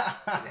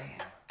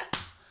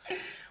 Damn.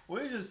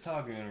 We're just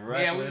talking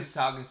reckless. Yeah, we just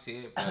talking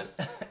shit, but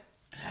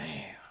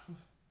damn.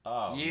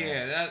 Oh, yeah,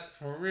 man. That's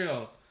for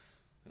real.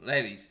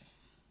 Ladies,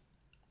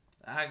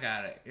 I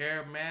got an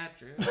air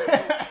mattress.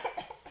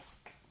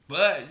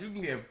 But you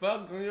can get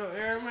fucked on your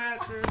air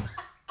mattress.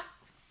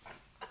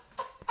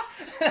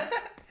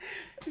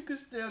 You can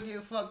still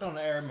get fucked on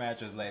the air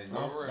mattress, ladies.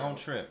 Don't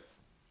trip.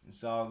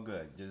 It's all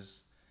good.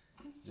 Just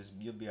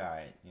you'll be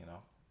alright,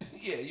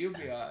 Yeah, you'll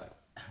be alright.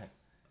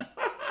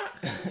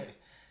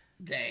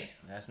 Damn.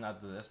 That's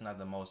not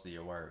the most of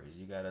your worries.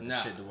 You got other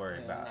shit to worry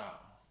about.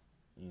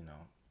 No.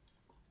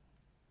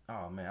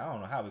 Oh man, I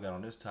don't know how we got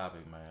on this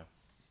topic, man.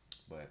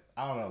 But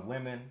I don't know,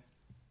 women.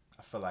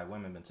 I feel like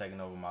women been taking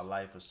over my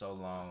life for so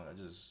long.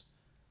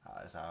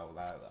 That's how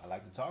I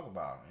like to talk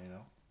about,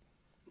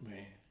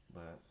 Man.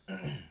 But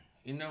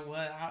you know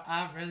what?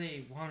 I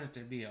really wanted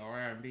to be an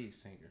R&B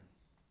singer.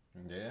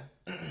 Yeah.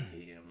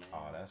 Yeah, man.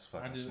 Oh, that's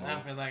fucking smooth. I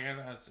feel like I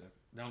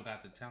don't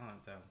got the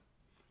talent though.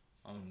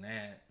 On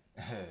that.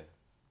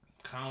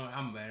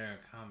 I'm better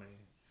at comedy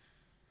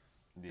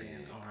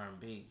than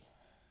R&B.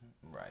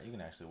 Right, you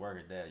can actually work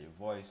at that. Your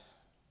voice.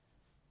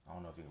 I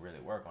don't know if you can really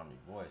work on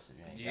your voice if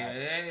you ain't got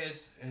it.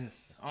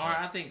 It's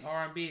I think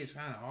R&B is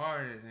kind of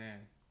harder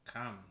than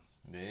comedy.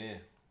 Yeah,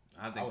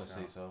 I would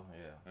say so.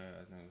 Yeah,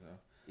 I think so.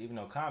 Even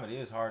though comedy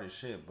is hard as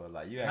shit, but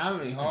like you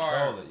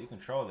control it. You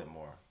control it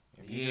more.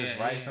 If you just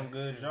write some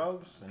good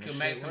jokes, and you can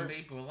make some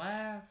people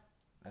laugh.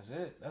 That's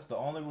it. That's the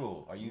only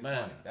rule. Are you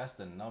funny? That's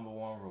the number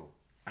one rule.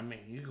 I mean,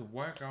 you could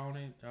work on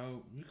it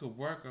though. You could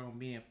work on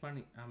being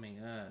funny. I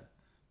mean,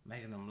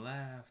 making them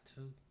laugh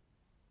too.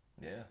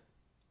 Yeah.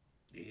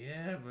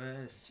 Yeah,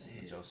 but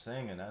shit. Your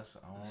singing, I don't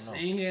know.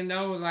 Singing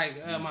though,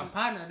 like my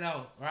partner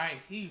though, right?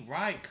 He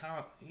wrote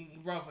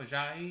for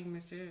Jayshawn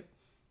and shit.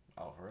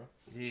 Oh, for real?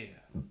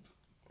 Yeah.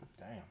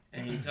 Damn.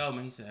 And he told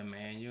me, he said,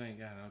 "Man, you ain't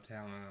got no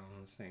talent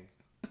on singing."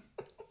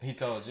 He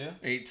told you?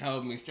 He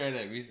told me straight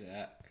up. He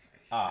said,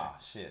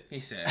 shit. He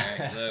said,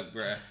 "Hey, look,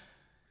 bruh,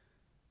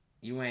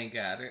 you ain't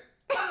got it."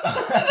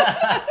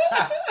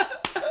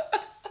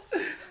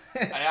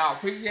 I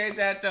appreciate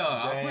that though.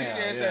 I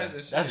appreciate that.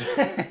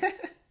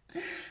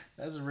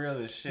 That's real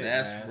as shit.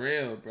 That's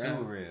real, bro.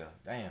 Too real.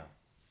 Damn.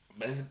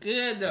 But it's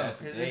good though,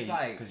 cause it's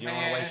like, because you don't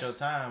want to waste your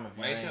time if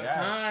you waste ain't your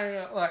got time.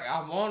 it. Like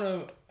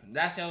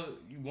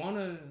you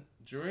wanna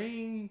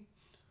dream,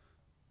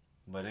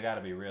 but it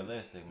gotta be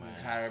realistic, man.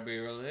 It gotta be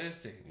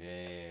realistic.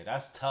 Yeah,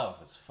 that's tough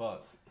as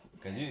fuck.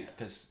 Cause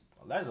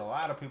there's a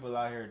lot of people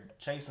out here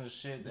chasing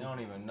shit they don't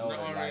even know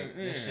that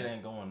this shit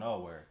ain't going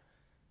nowhere.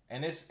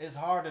 And it's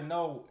hard to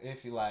know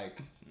if you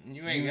like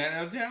you ain't got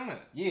no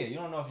talent. Yeah, you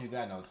don't know if you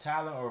got no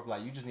talent or if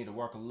like you just need to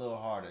work a little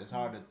harder. It's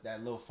hard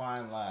that little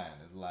fine line.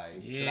 It's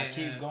like should I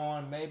keep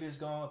going? Maybe it's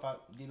going if I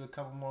give it a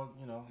couple more,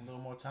 a little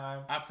more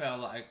time. I felt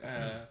like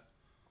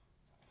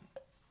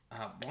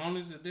I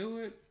wanted to do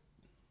it,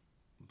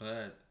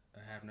 but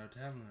I have no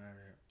talent out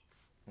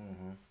there.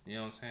 Mm-hmm. You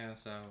know what I'm saying?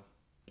 So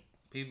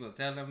people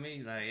telling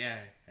me like,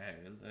 hey,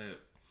 look.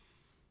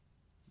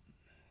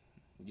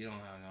 You don't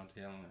have no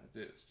talent like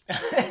this.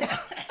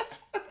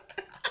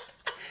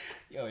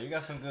 Yo, you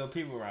got some good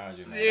people around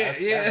you, man.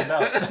 Yeah,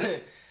 That's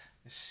dope.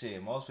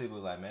 Shit, most people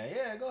like, man,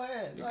 yeah, go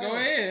ahead. Go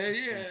ahead,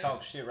 yeah. And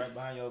talk shit right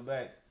behind your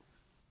back.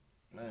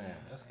 Man,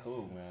 that's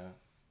cool, man.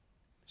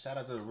 Shout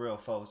out to the real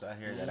folks out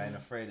here that ain't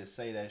afraid to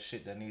say that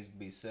shit that needs to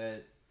be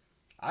said.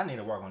 I need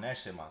to work on that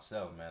shit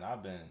myself, man.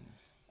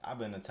 I've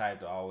been the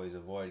type to always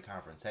avoid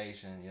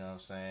confrontation. You know what I'm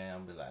saying? I'll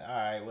be like, all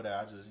right, whatever.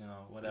 I just,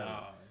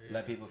 whatever.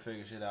 Let people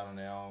figure shit out on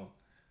their own.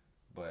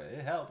 But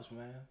it helps,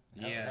 man.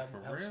 Help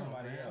real,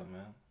 somebody man. Out,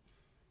 man.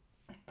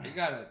 You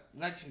gotta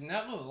let you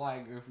know,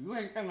 like, if you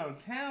ain't got no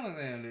talent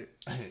in it,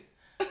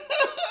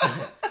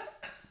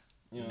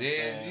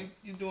 then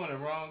you doing the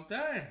wrong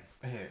thing.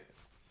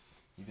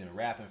 You've been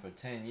rapping for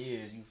 10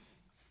 years.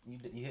 You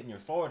hitting your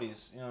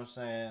 40s. You know what I'm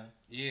saying?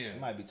 Yeah. It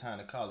might be time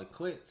to call it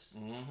quits.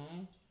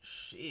 Mm-hmm.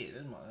 Shit,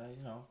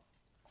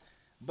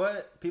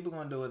 But people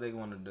gonna do what they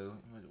want to do.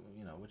 What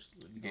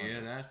you gonna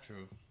do? That's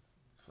true.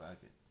 Fuck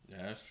it.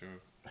 That's true.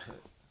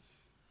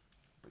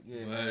 But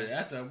yeah, but man.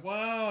 After a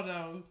while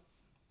though,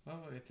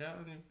 motherfucker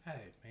telling you,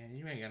 hey man,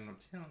 you ain't got no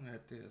talent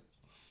at this.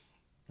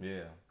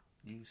 Yeah.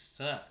 You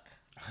suck.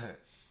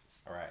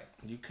 All right.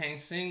 You can't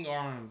sing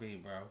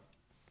R&B, bro.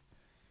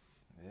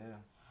 Yeah.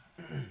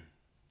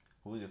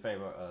 Who's your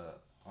favorite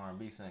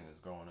R&B singers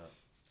growing up?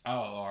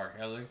 Oh, R.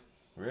 Kelly.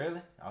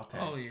 Really? Okay.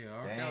 Oh yeah,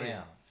 R. Kelly.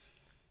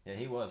 Yeah,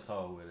 he was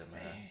cold with it,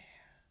 man.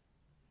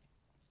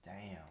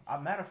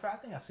 Damn. Matter of fact, I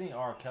think I seen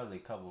R. Kelly a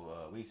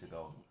couple weeks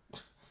ago.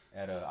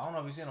 At I don't know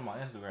if you seen him on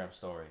Instagram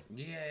story.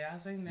 Yeah, I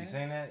seen that. You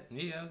seen that?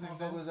 Yeah, I seen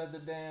that. Was at the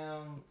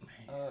damn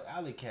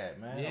Alley Cat,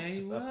 man. Yeah,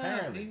 he was.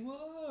 Apparently, he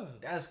was.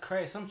 That's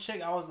crazy. Some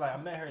chick, I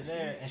met her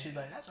there, and she's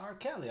like, "That's R.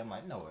 Kelly." I'm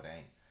like, "No, it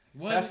ain't."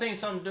 What? I seen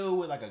some dude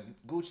with like a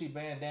Gucci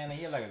bandana.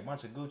 He had like a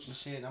bunch of Gucci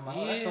shit. And I'm like,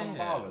 "Oh, that's some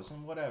baller,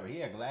 some whatever." He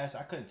had glasses.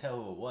 I couldn't tell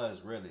who it was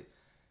really,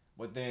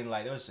 but then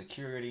like there was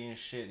security and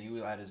shit. And he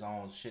had his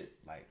own shit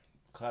like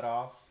cut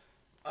off.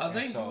 I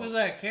think he was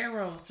at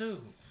Caro's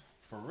too.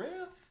 For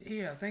real?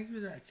 Yeah, I think he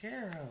was at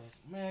Caro's.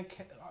 Man,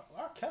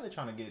 R. Kelly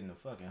trying to get in the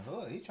fucking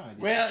hood. He trying to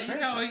get Well,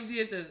 he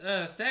did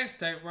the sex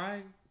tape,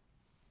 right?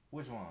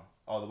 Which one?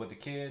 Oh, with the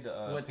kid,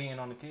 peeing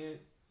on the kid?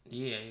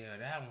 Yeah,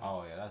 that one.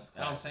 Oh, yeah, that's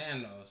what I'm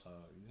saying, though, so,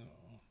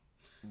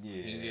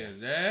 Yeah. He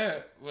did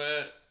that,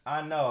 but...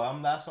 I know,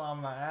 that's why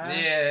I'm like,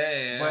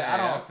 Yeah, but I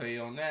don't I feel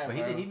you on that, but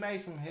bro. he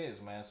made some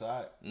hits, man, so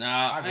I grew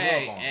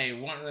up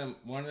on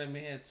one of them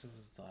hits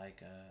was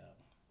like,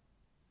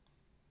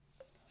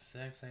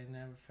 sex ain't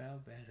never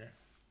felt better.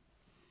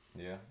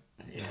 Yeah.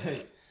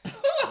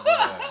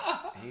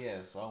 He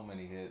has so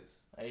many hits.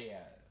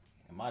 Yeah.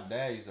 And my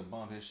dad used to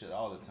bump his shit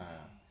all the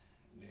time.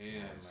 Yeah,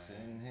 man.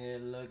 Sitting here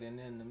looking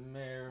in the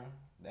mirror.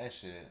 That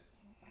shit.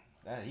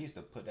 He used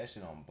to put that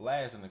shit on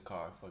blast in the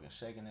car, fucking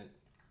shaking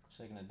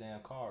the damn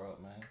car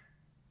up, man.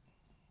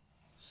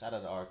 Shout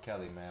out to R.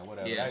 Kelly, man.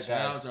 Whatever. Yeah,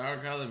 shout out to R.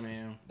 Kelly,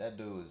 man. That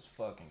dude is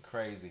fucking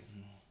crazy.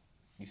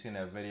 You seen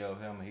that video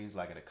of him? He's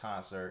like at a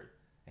concert,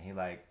 and he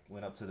like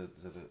went up to the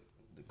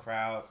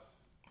crowd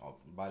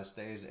by the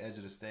stage, the edge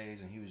of the stage,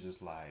 and he was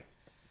just like,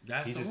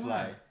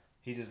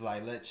 he just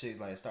let chicks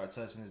like start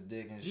touching his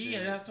dick and shit.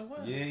 Yeah, that's the one.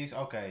 Yeah, he's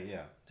okay.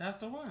 Yeah, that's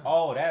the one.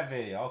 Oh, that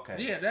video. Okay.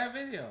 Yeah, that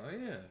video.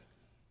 Yeah.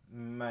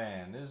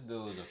 Man, this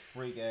dude's a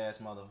freak ass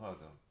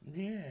motherfucker.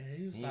 Yeah,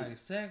 he was like,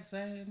 sex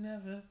ain't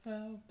never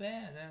felt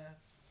better.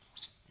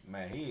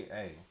 Man,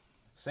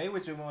 say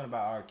what you want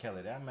about R.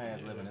 Kelly. That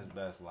man's living his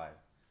best life.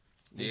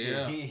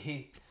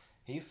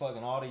 He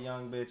fucking all the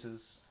young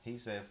bitches. He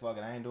said, "Fuck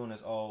it, I ain't doing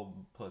this old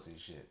pussy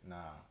shit."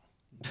 Nah.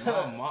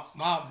 my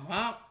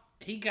mom,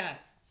 he got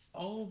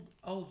old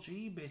OG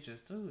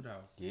bitches too,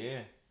 though. Yeah.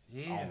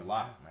 On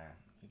lock, man.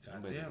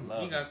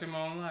 He got them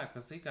on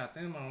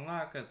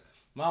lock, cause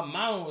my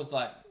mom was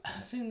like,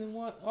 "I seen the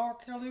one R.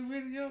 Kelly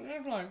video." And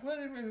I'm like, "Wait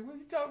a minute, what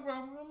you talking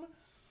about, mama?"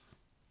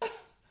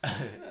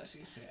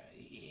 She said,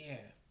 "Yeah,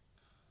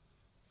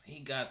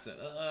 he got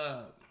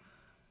the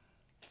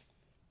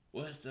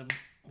what's the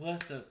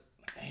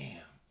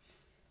damn."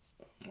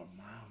 My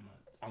mama,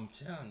 I'm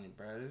telling you,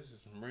 bro, this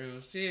is some real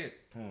shit.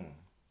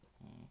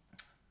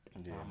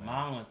 Yeah, my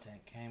mama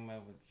came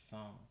up with the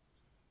song.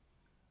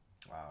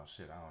 Wow,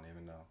 shit, I don't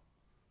even know.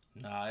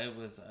 Nah, it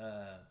was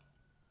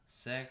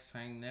sex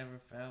ain't never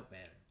felt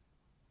better.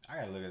 I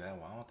gotta look at that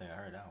one. I don't think I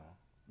heard that one.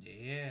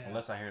 Yeah.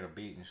 Unless I hear the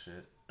beat and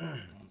shit.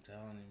 I'm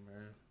telling you,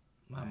 bro.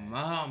 My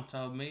mom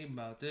told me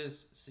about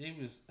this. She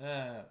was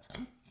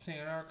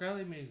singing R.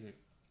 Kelly music.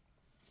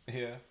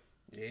 Yeah.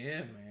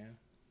 Yeah, man.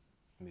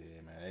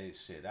 Yeah, man.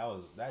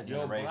 That generation.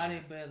 Your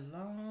body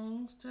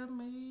belongs to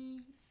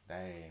me.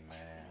 Dang,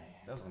 man.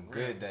 Those some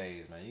good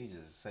days, man. You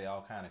just say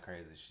all kind of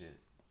crazy shit.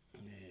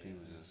 Yeah.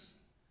 People just,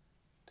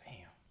 damn.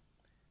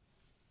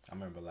 I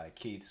remember like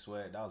Keith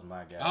Sweat. That was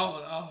my guy.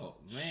 Oh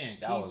man.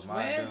 That was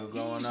my dude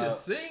growing up. He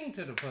used to sing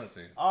to the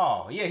pussy.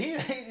 Oh yeah, he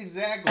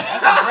exactly.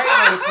 That's a great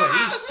way to put it.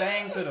 He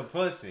sang to the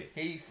pussy.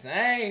 He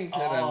sang to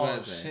the pussy.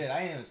 Oh shit, I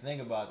didn't even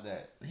think about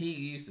that. He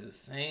used to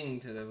sing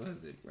to the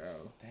pussy,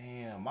 bro.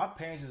 Damn, my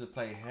parents used to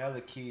play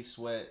hella Keith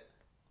Sweat.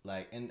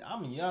 Like, and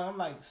I'm young. I'm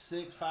like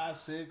 5,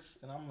 6,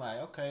 and I'm like,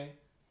 okay,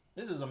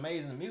 this is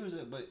amazing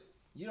music, but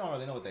you don't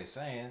really know what they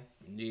saying.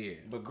 Yeah.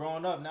 But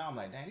growing up now, I'm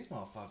like, dang, these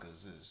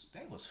motherfuckers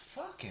they was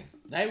fucking.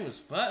 They was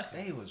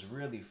fucking. They was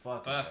really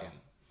fucking.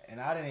 And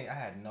I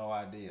had no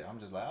idea. I'm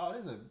just like, oh,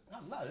 I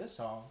love this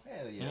song.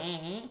 Hell yeah.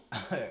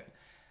 Mm-hmm.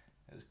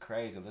 It's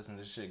crazy listening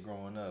to this shit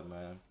growing up,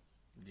 man.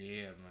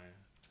 Yeah, man.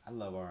 I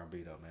love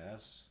R&B though, man.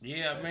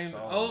 That's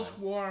soul, old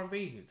school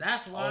R&B.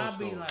 That's why I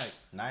be like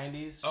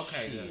 90s.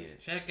 Okay, shit.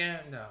 check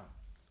it out.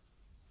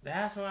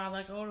 That's why I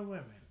like older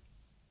women.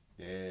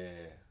 Yeah.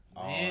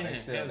 Oh, Man,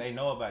 they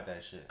know about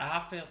that shit. I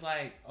feel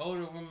like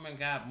older women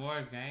got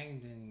more game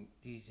than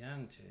these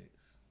young chicks.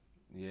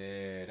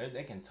 Yeah,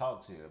 they can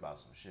talk to you about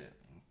some shit.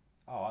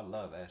 Oh, I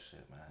love that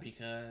shit, man.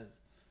 Because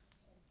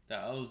the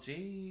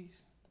OGs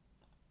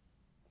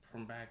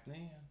from back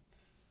then,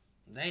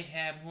 they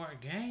had more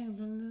games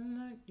than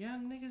the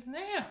young niggas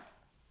now.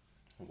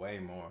 Way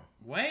more.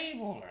 Way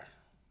more.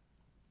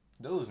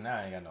 Dudes now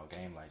ain't got no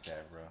game like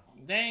that, bro.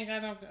 They ain't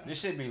got no. This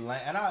shit be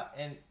lame, and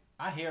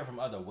I hear from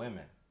other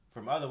women.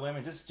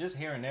 Just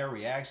hearing their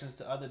reactions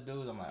to other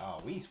dudes, I'm like,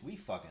 oh, we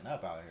fucking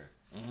up out here.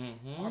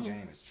 Mm-hmm. Our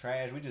game is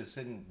trash. We just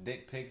sending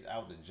dick pics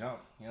out the jump.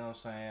 You know what I'm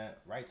saying?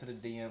 Right to the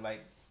DM.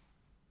 Like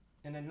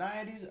in the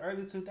 90s,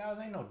 early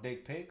 2000s, ain't no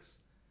dick pics.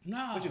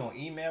 No. But you gonna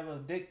email a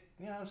dick?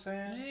 You know what I'm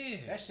saying? Yeah.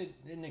 That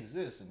shit didn't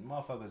exist, and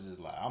motherfuckers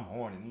just like, I'm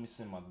horny. Let me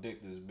send my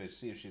dick to this bitch,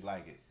 see if she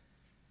like it.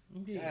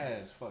 Yeah.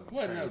 That's fucking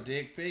Wasn't crazy. no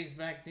dick pics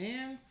back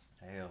then.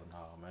 Hell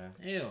no, man.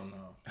 Hell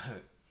no.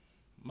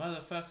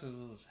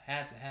 Motherfuckers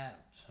had to have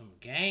some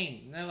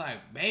game. They're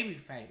like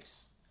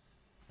Babyface.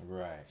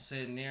 Right.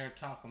 Sitting there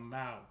talking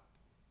about,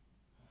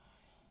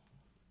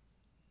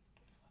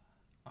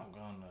 I'm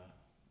gonna,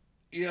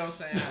 you know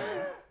what I'm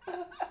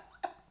saying?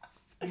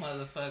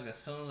 Motherfucker, as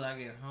soon as I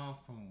get home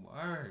from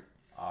work.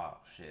 Oh,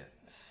 shit.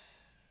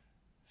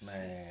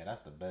 Man,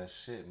 that's the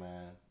best shit,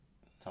 man.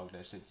 Talk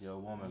that shit to your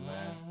woman,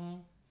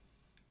 man.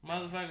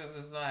 Motherfuckers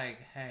is like,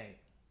 hey,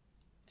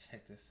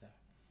 check this out.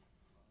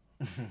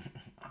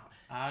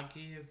 I'll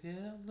give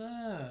you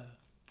love.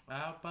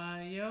 I'll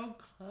buy your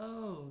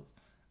clothes.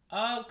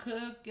 I'll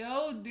cook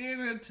your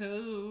dinner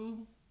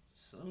too.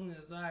 Soon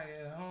as I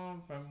get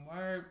home from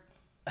work,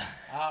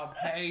 I'll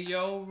pay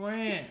your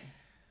rent.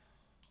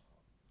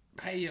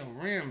 Pay your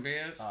rent,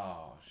 bitch.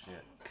 Oh,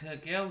 shit.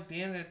 Cook your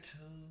dinner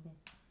too.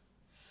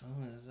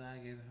 Soon as I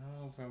get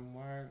home from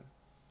work,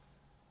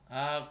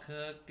 I'll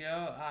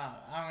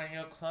iron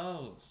your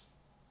clothes.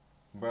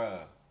 Bruh.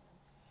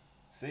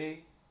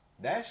 See?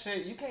 That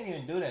shit, you can't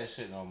even do that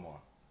shit no more.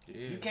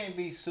 Yeah. You can't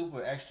be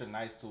super extra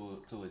nice to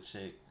a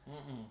chick.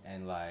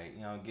 And like,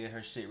 you know, get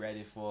her shit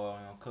ready for her,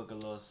 you know, cook a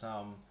little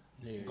something.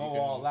 Yeah, go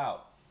all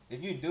out.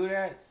 If you do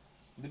that,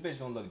 the bitch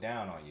gonna look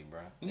down on you,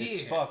 bro.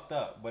 It's fucked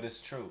up, but it's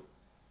true.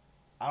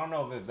 I don't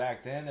know if it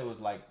back then it was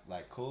like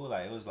cool,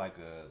 like it was like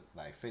a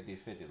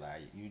 50-50,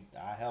 like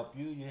I help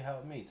you, you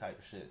help me type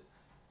of shit.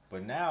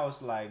 But now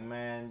it's like,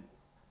 man,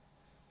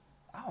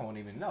 I don't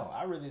even know.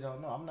 I really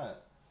don't know.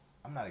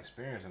 I'm not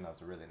experienced enough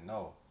to really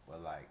know.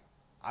 But like,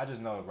 I just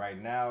know right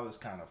now it's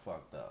kind of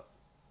fucked up.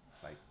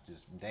 Like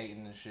just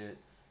dating and shit.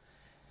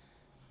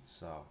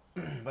 So,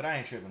 but I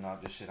ain't tripping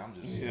off this shit. I'm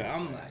just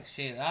I'm like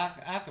shit.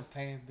 I could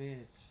pay a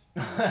bitch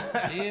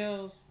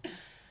bills.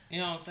 You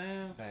know what I'm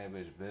saying? Pay a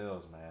bitch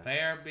bills, man. Pay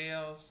her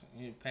bills.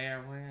 You pay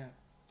her rent.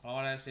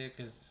 All that shit.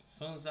 Cause as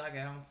soon as I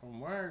get home from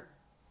work,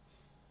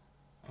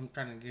 I'm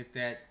trying to get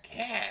that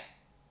cat.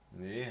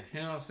 Yeah. You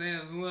know what I'm saying?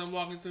 As soon as I'm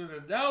walking through the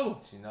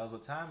door, she knows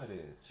what time it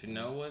is. She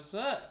know what's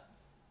up.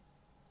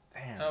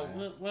 Damn. So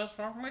what's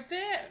wrong with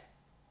that?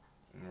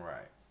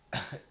 Right.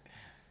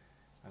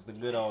 That's the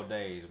good old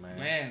days, man.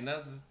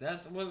 Man,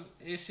 that's what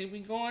it should be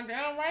going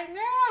down right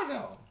now,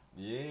 though.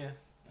 Yeah.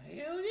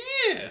 Hell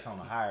yeah. It's on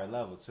a higher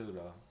level too,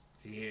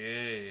 though.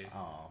 Yeah.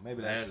 Oh,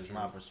 maybe that's just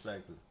my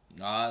perspective.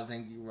 No, I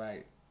think you're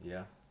right.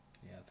 Yeah.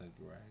 Yeah, I think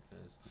you're right.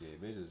 Cause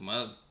bitches.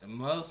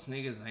 Most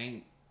niggas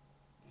ain't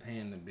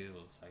paying the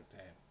bills like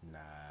that. Nah.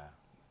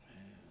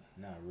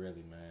 Man. Not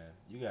really, man.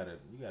 You gotta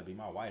be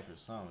my wife or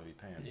something to be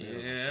paying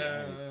bills.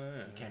 Yeah. And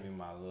shit. You can't be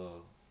my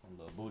little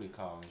booty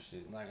call and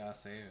shit. Like I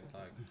said,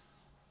 like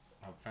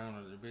I found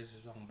her the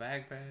bitches on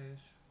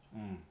Backpage.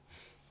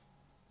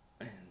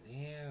 And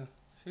then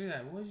she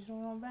like, what you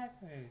doing on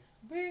Backpage?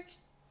 Bitch.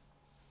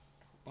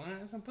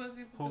 Buying some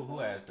pussy. Who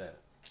asked that?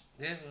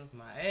 This was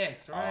my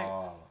ex,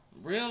 right?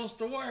 Real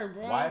story,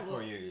 bro. Wife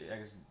or your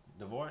ex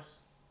divorce?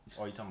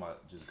 Or you talking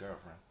about just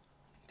girlfriend?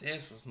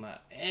 This was my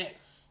ex.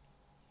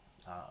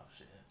 Oh,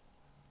 shit.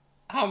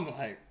 I'm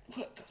like,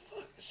 what the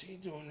fuck is she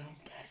doing on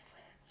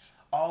Backpage?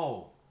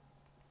 Oh,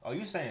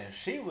 you saying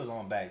she was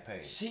on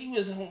Backpage? She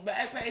was on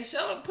Backpage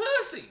selling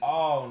pussy.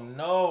 Oh,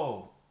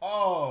 no.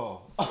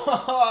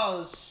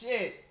 Oh,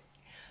 shit.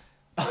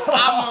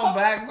 I'm on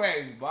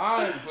Backpage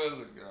buying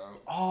pussy, girl.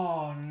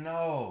 Oh,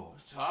 no.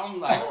 So I'm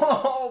like,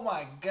 oh,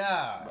 my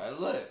God. But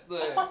look.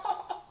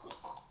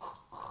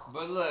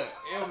 But look,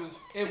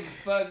 it was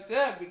fucked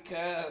up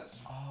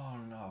because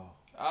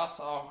I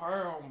saw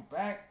her on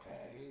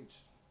Backpage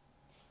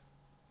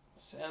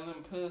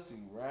selling pussy,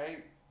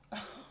 right?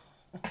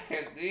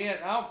 And then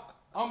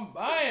I'm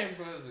buying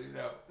pussy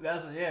though.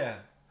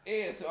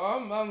 Yeah, so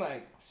I'm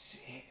like,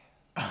 shit.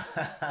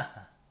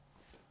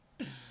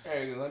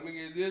 Hey, let me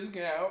get a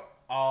discount.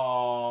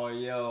 Oh,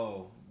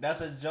 yo.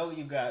 That's a joke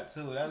you got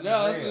too. That's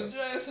real.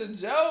 It's a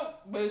joke,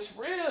 but it's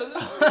real.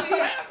 This really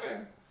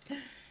happened.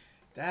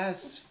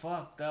 That's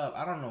fucked up.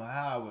 I don't know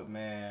how I would,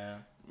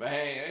 man.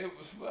 Man, it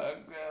was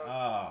fucked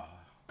up.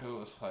 It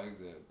was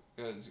fucked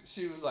up.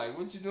 She was like,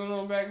 "What you doing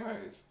on back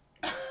page?"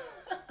 I'm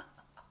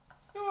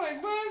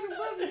like, "Buzz,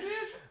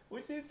 bitch."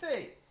 What you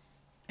think?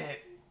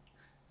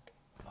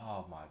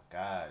 Oh my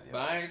God. Yo.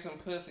 Buying some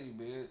pussy,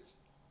 bitch.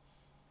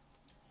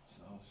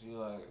 So she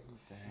like,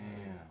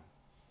 damn.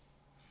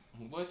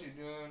 What you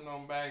doing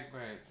on back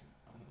page?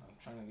 I'm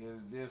trying to get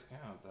a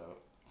discount though.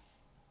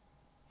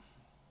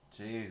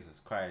 Jesus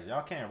Christ.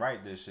 Y'all can't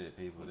write this shit,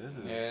 people. This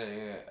is...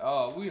 Yeah.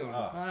 Oh, we on the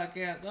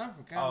podcast. I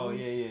forgot. Oh,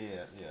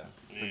 yeah.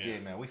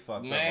 Forget, man. We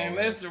fucked man, up.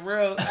 Man, Mr.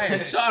 Real... Hey,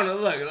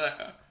 Shauna, look.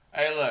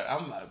 Hey, look.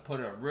 I'm about to put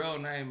a real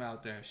name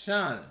out there.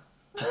 Shauna.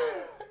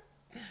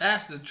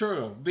 That's the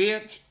truth,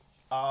 bitch.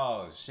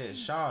 Oh, shit.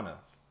 Shauna.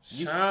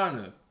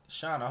 Shauna,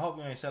 I hope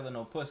you ain't selling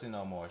no pussy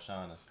no more,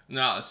 Shauna.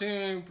 No,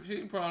 she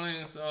probably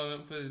ain't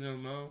selling pussy no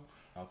more.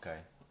 Okay.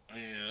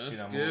 Yeah,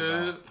 that's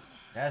good.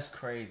 That's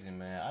crazy,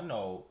 man. I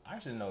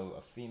actually know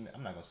a female.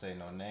 I'm not gonna say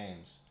no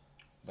names,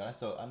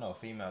 but I know a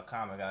female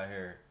comic out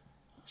here.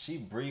 She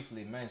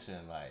briefly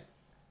mentioned like,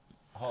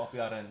 I hope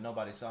y'all didn't.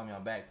 Nobody saw me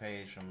on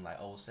Backpage from like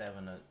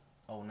 07 to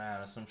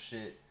 09 or some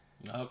shit.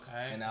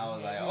 Okay. And I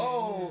was like,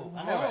 oh,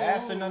 I never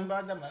asked her nothing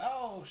about that. I'm like,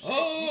 oh shit,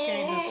 you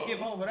can't just skip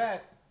over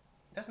that.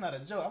 That's not a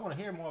joke. I want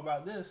to hear more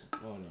about this.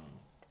 Oh no.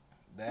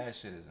 That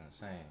shit is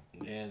insane.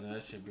 Yeah,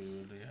 that should be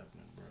really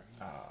happening,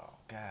 bro. Oh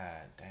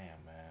god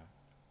damn, man.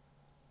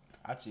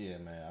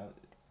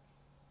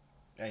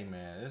 Hey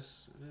man,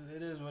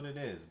 it is what it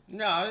is.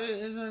 No, it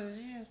is what it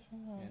is.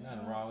 Ain't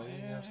nothing wrong with it.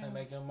 You know what I'm saying?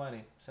 Make your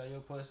money. Sell your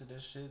pussy,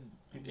 this shit.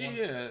 People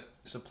want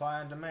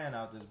supply and demand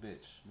out this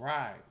bitch.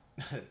 Right.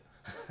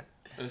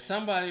 If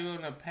somebody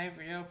wanna pay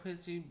for your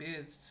pussy,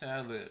 bitch,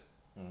 sell it.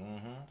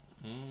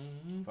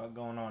 Fuck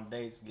going on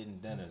dates, getting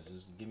dinners.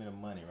 Just give me the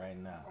money right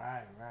now.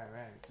 Right.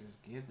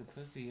 Just give the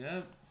pussy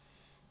up.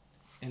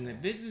 And the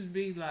bitches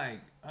be like,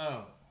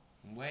 oh,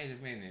 wait a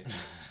minute.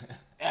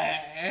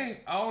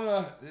 Hey, hold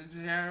up.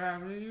 Did that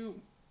happen to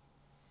you?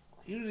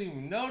 You didn't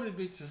even know the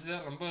bitch was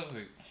selling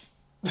pussy.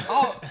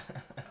 Oh,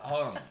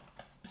 hold on.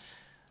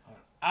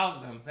 I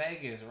was in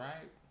Vegas,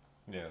 right?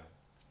 Yeah.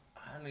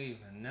 I didn't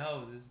even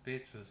know this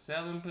bitch was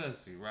selling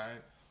pussy,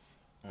 right?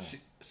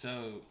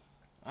 So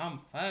I'm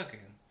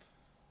fucking.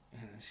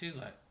 And she's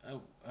like,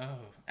 oh.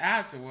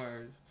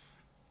 Afterwards.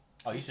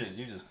 Oh, you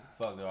just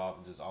fucked her off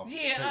and just off.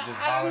 Yeah, just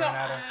I don't know.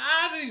 at her.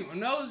 I didn't even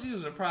know she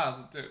was a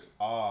prostitute.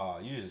 Oh,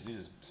 you just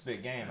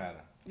spit game at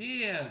her.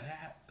 Yeah,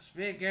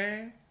 spit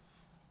game.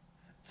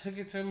 Took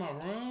it to my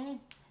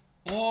room.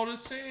 All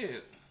this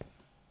shit.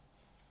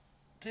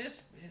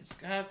 This bitch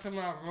got to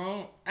my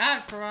room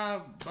after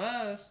I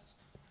bust.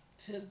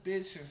 This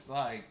bitch is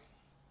like,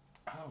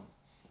 oh,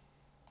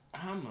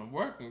 I'm a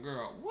working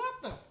girl.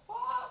 What the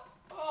fuck?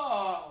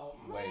 Oh,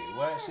 man. Wait,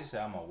 what? She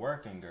said I'm a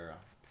working girl.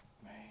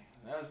 Man,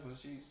 that's what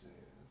she said.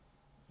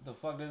 What the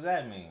fuck does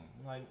that mean?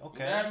 I'm like,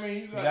 okay. That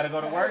mean you gotta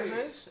go to work,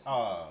 bitch?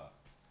 Oh,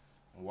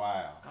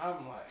 wow.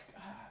 I'm like,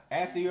 God.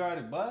 After you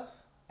already bust?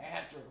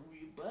 After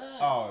we bust.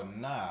 Oh,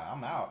 nah.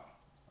 I'm out.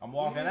 I'm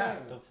walking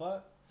out. The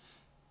fuck?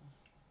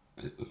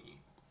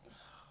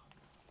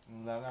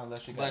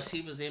 But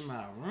she was in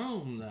my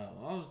room though.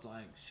 I was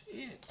like,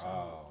 shit.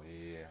 Oh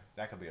yeah,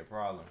 that could be a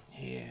problem.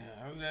 Yeah,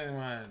 I didn't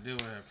want to deal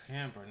with a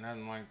pimp or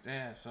nothing like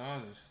that, so I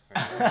was just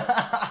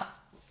like,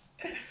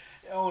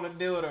 you don't want to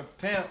deal with a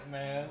pimp,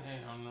 man. Hey,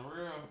 on the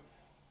real.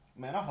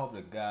 Man, I hope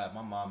to God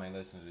my mom ain't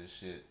listening to this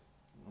shit.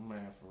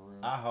 Man, for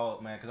real. I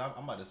hope, man, because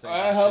I'm about to say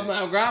I hope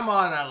my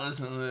grandma not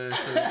listening to this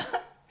shit.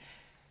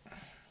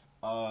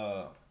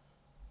 Yeah,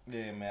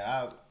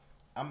 man,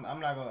 I'm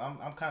not gonna.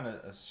 I'm kind of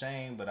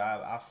ashamed, but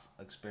I've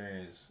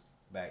experienced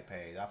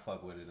Backpage. I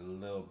fuck with it a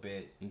little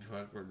bit. You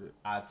fuck with it?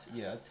 A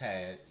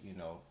tad, you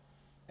know.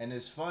 And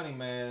it's funny,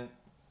 man,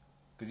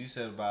 because you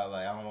said about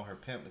like I don't want her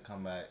pimp to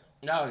come back.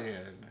 Oh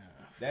yeah, man.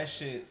 That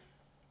shit.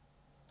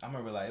 I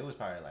remember like it was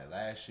probably like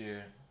last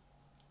year.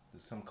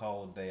 Some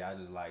cold day. I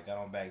just like got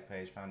on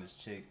Backpage, found this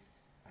chick,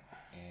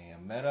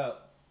 and met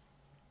up.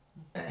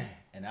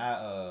 And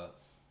I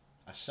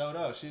showed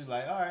up. She was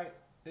like, all right.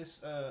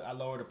 I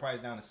lowered the price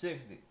down to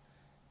 60,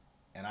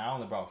 and I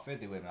only brought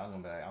 50 with me. I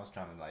was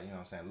trying to like, you know what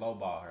I'm saying,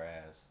 lowball her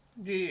ass.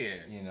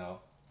 Yeah. You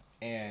know,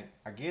 and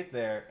I get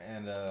there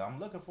and I'm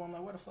looking for him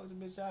like, where the fuck the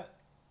bitch at?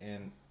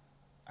 And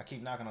I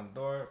keep knocking on the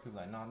door.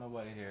 People like, no,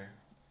 nobody here.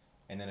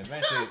 And then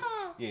eventually,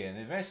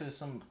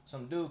 some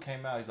dude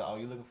came out. He's like, oh,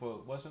 you looking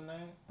for what's her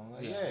name? I'm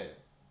like, yeah.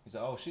 He's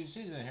like, oh, she's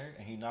in here.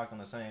 And he knocked on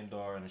the same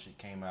door, and then she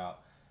came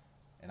out.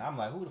 And I'm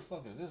like, who the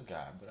fuck is this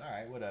guy? But all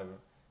right, whatever.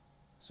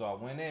 So I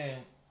went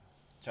in.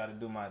 Try to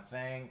do my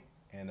thing,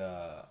 and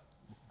I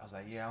was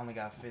like, yeah, I only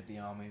got 50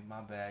 on me,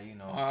 my bad, you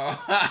know.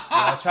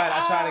 I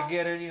tried to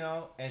get her, you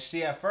know, and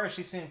she at first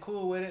she seemed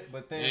cool with it,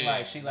 but then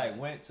like she like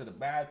went to the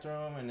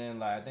bathroom, and then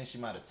like I think she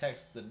might have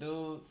texted the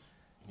dude,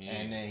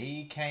 and then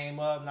he came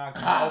up,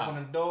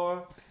 opened the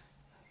door,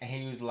 and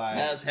he was like,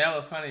 that's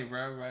hella funny,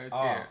 bro, right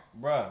there.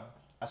 Bro,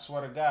 I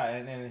swear to God,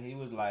 and then he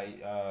was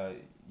like,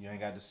 you ain't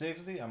got the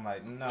 60? I'm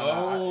like, no.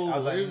 Oh, I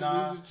was like,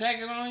 nah. He was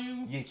checking on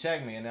you? He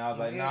checked me, and then I was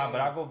like, nah,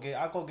 but I'll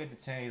go get the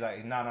 10. He's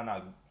like,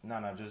 no,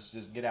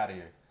 just get out of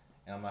here.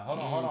 And I'm like, hold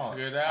on.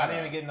 I didn't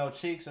even get no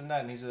cheeks or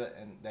nothing.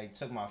 And they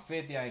took my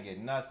 50. I didn't get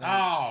nothing.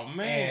 Oh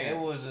man, and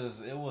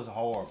it was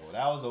horrible.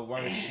 That was the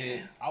worst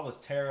shit. I was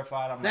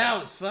terrified.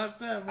 That was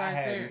fucked up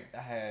there.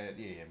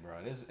 Yeah,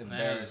 bro. This is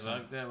embarrassing. That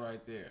was fucked up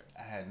right there.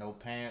 I had no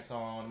pants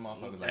on. The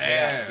motherfucker like,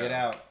 get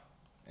out.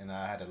 And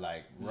I had to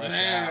like rush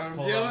out,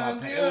 pull up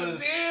my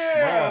pants.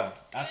 Bruh,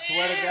 I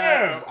swear to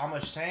God, I'm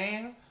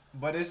ashamed,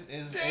 but it's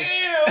it's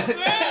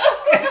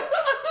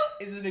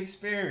an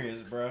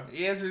experience, bro.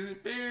 Yes, it's an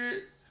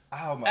experience.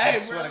 I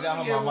swear to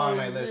God, my mom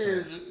ain't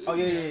listening. Oh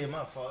yeah,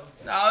 my fault.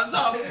 No, I'm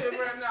talking to you,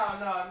 bro.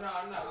 No.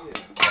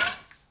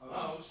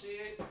 Oh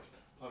shit.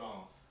 Hold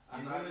on.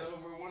 I knocked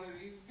over one of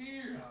these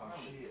beers. Oh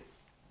shit.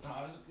 No,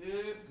 it's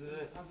good.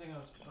 I think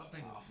it's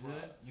good.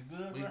 You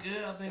good, We bro?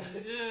 good. I think it's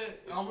good.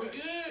 We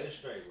good. It's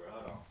straight, bro.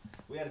 Hold on.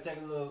 We had to take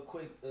a little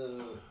quick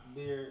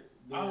beer.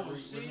 Oh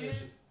shit.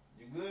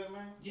 You good,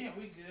 man? Yeah,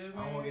 we good,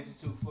 man. I don't want to get you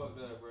too fucked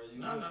up, bro.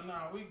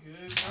 No, we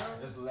good, bro.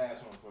 That's the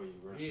last one for you,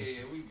 bro.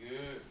 Yeah, we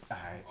good.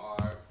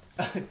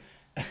 Alright.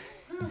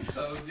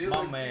 So, Dylan,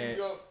 my man.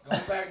 Go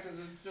back to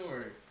the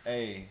story.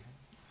 Hey,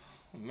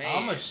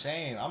 man, I'm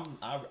ashamed.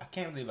 I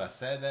can't believe I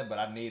said that, but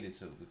I needed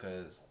to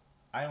because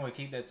I didn't want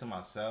to keep that to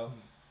myself.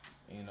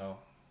 You know,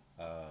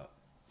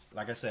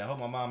 like I said, I hope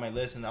my mom ain't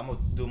listening. I'm gonna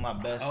do my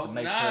best to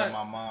make sure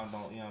my mom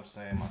don't. You know what I'm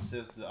saying? My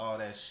sister, all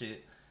that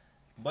shit.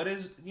 But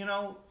it's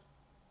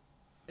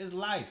it's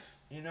life.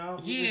 You know,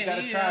 you just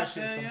gotta try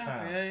shit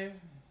sometimes. Yeah.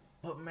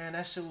 But man,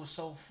 that shit was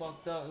so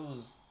fucked up. It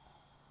was.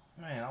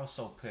 Man, I was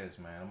so pissed,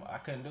 man. I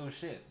couldn't do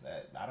shit.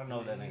 I don't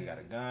know if that nigga got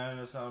a gun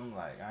or something.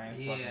 Like, I ain't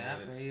fucking with it. Yeah,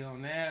 I feel you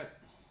on that.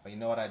 But you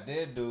know what I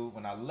did do?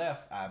 When I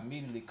left, I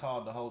immediately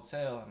called the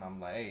hotel, and I'm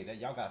like, hey,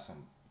 y'all got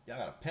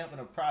a pimp and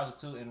a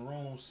prostitute in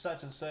room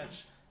such and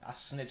such. I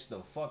snitched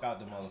the fuck out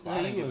the motherfucker.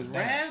 I didn't give a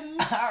damn.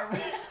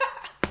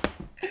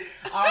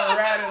 I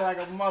ratted like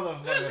a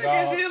motherfucker, this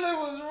dog. Nigga Dylan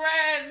was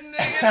ratting,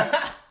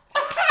 nigga.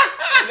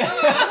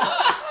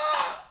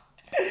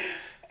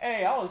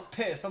 Hey, I was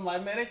pissed. I'm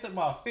like, man, they took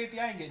my 50.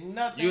 I ain't getting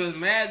nothing. You was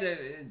mad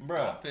that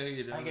bro. I feel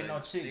you, I ain't getting no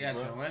cheeks,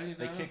 bro.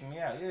 They kicked me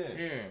out,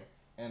 yeah.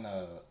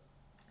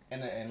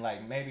 And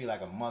like maybe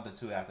like a month or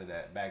two after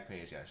that,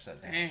 Backpage got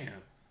shut down.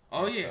 Damn.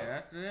 Oh yeah,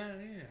 after that,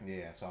 yeah.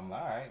 Yeah, so I'm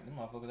like, all right, them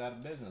motherfuckers out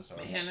of business.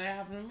 Already. Man, that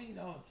happened to me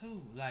though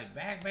too. Like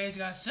Backpage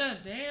got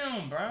shut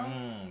down, bro.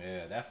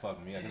 Yeah, that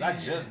fucked me up. Cause I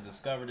just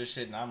discovered this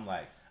shit, and I'm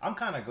like, I'm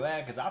kind of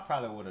glad, cause I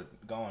probably would have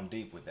gone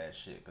deep with that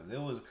shit. Cause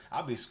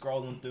I'll be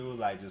scrolling through,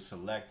 like just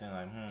selecting,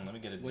 like, let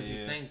me get a deal. What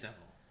you think though?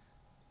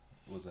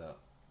 What's up?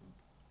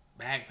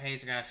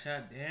 Backpage got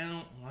shut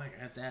down, like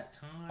at that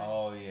time.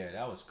 Oh yeah,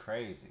 that was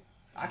crazy.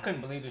 I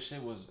couldn't believe this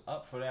shit was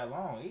up for that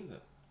long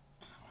either.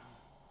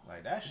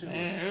 Like that shit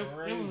was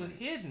crazy. It was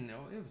hidden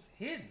though. It was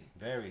hidden.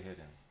 Very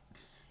hidden.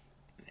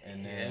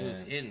 And then it was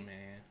hidden,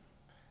 man.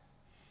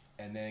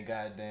 And then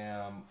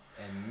goddamn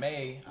in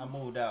May I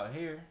moved out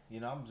here. You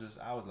know,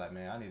 I was like,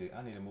 man,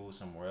 I need to move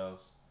somewhere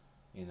else.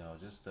 You know,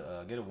 just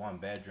to get a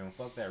 1-bedroom.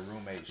 Fuck that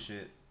roommate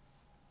shit.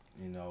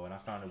 You know, and I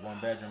found a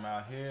 1-bedroom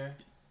out here.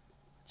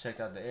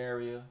 Checked out the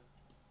area.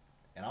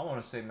 And I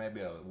want to say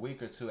maybe a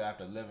week or two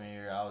after living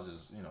here, I was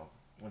just,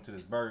 went to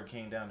this Burger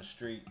King down the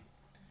street.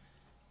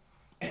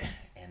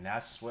 And I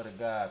swear to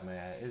God,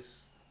 man,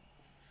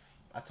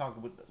 I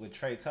talked with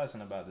Trey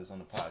Tussin about this on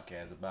the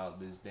podcast, about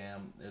there's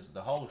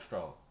the whole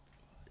stroll.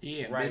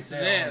 Yeah, right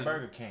there on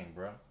Burger King,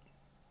 bro.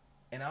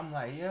 And I'm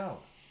like, yo,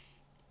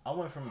 I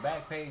went from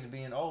Backpage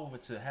being over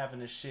to having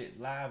this shit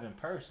live in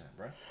person,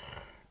 bro.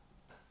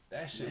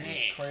 That shit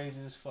was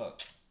crazy as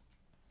fuck.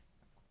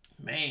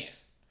 Man.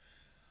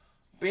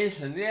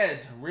 Benson, that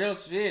is some real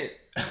shit.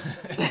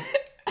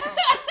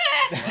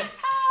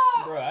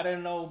 Bro, I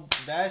didn't know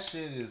that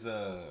shit is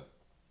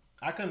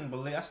I couldn't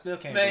believe. I still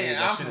can't believe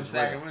that I'm shit from is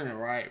Sacramento,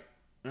 right?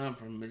 I'm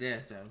from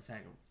Modesto,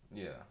 Sacramento.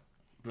 Yeah.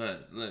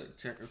 But look,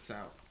 check this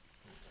out.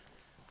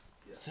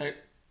 Yeah.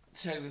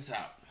 Check this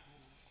out.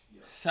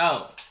 Yeah.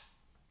 So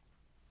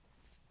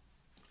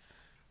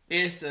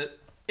it's the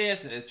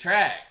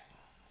track.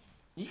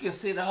 You can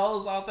see the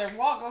hoes out there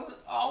walking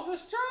on the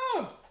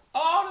street.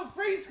 All the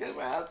freaks come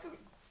out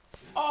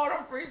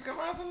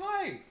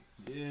tonight.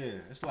 Yeah,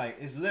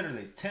 it's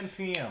literally 10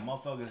 p.m.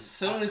 Motherfuckers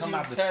soon as come you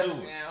out the touch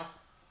sewer. Down,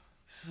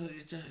 so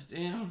you touch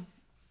down,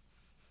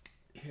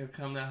 here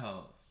come the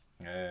hoes.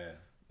 Yeah.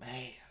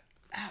 Man,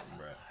 I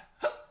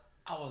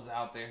was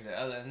out there the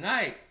other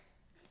night.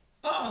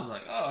 I was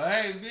like, oh,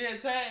 hey,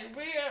 take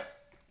beer.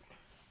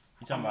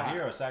 You talking about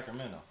here or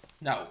Sacramento?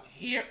 No,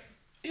 here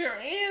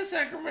in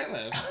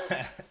Sacramento.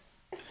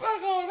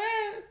 Fuck all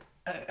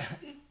that.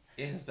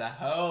 It's the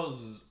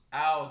hoes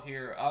out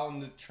here on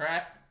the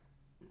track.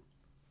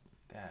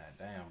 God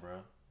damn, bro.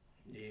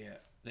 Yeah,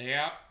 they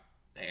out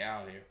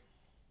here.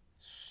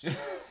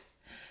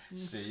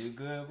 Shit, you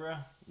good, bro?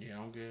 Yeah,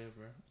 I'm good,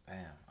 bro. Damn,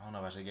 I don't know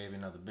if I should give you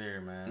another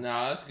beer, man.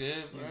 No, that's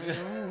good, bro.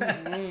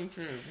 I'm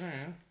true,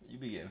 man. You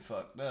be getting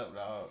fucked up,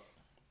 dog.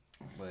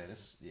 But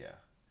it's, yeah.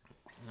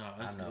 No,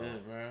 that's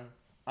good, bro.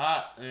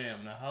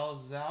 Damn, the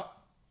hoes is out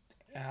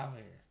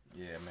here.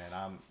 Yeah,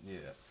 man.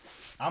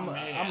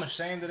 I'm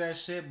ashamed of that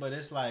shit, but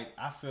it's like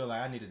I feel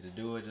like I needed to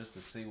do it just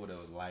to see what it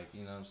was like.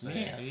 You know what I'm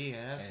saying?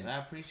 Yeah. I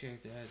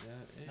appreciate that.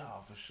 Yeah.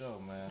 No, for sure,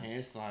 man. And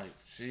it's like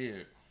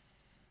shit.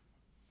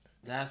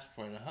 That's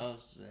for the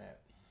hosts at.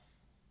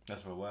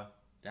 That's for what?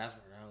 That's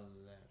where the hosts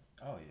is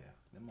at. Oh yeah,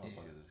 them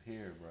motherfuckers is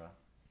here, bro.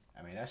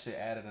 I mean, that shit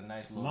added a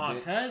nice little My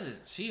bit. cousin,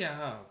 she a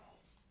hoe.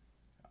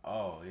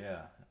 Oh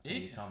yeah.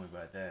 You told me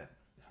about that.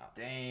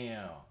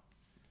 Damn.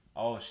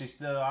 Oh, she's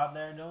still out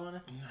there doing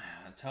it?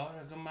 Nah, I told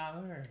her to come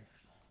out here.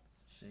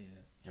 Shit.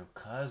 Your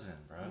cousin,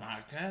 bro. My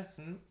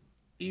cousin.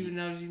 Even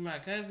though she's my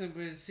cousin,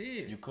 but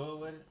shit. You cool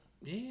with it?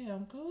 Yeah,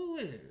 I'm cool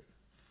with it.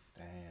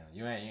 Damn.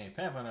 You ain't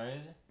pimping her,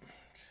 is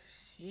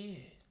you?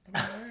 Shit. Come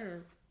out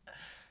here.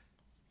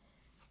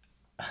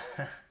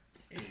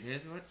 It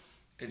is what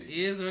it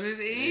is. What it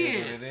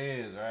is. What it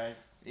is, right?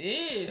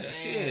 Yeah, Damn.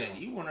 shit.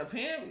 You want a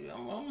pimp?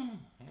 I'm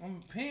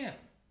a pimp.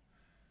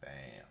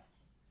 Damn.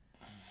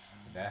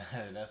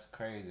 That's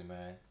crazy,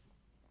 man.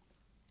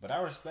 But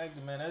I respect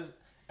it, man.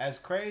 That's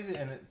crazy,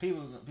 and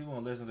people want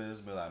to listen to this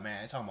and be like,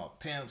 man, they talking about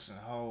pimps and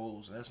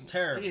hoes. That's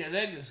terrible. Yeah,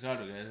 they just go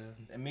together.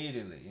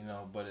 Immediately, you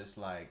know, but it's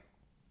like,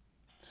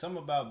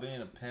 something about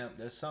being a pimp,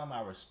 there's something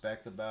I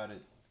respect about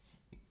it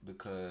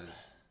because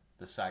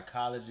the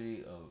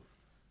psychology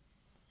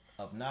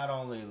of not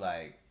only,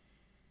 like,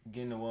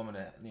 getting a woman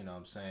to, you know what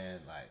I'm saying,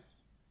 like,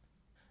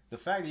 the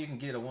fact that you can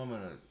get a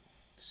woman to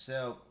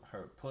sell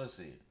her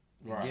pussy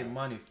and get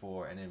money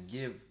for it and then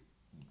give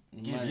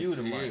you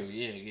the money.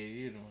 Yeah, give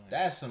you the money.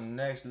 That's some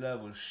next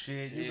level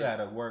shit. You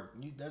gotta work.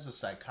 There's a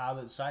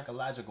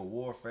psychological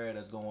warfare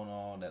that's going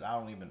on that I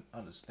don't even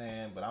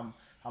understand, but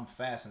I'm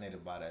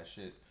fascinated by that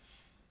shit.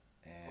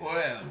 And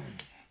well,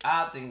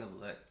 I think of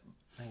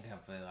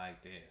it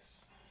like this.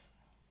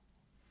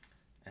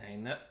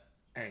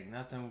 Ain't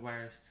nothing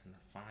worse than a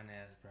fine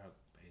ass broke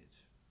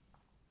bitch.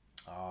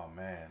 Oh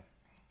man,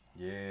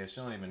 yeah, she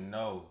don't even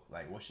know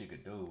like what she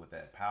could do with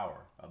that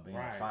power of being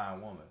a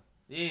fine woman.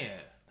 Yeah,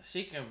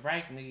 she can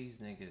break these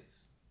niggas,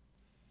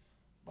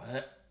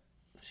 but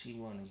she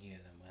wanna give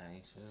the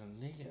money to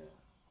the nigga.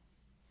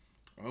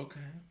 Okay.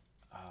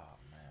 Oh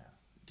man.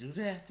 Do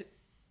that.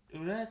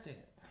 Do that then.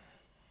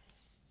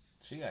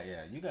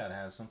 You gotta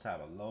have some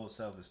type of low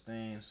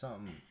self-esteem,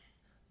 something.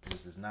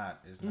 This is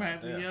not. It's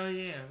not maybe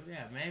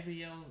there. maybe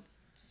your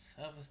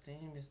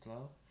self-esteem is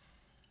low.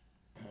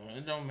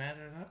 It don't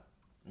matter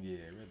though. Yeah,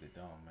 it really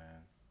don't,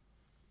 man.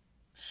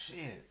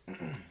 Shit.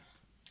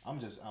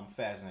 I'm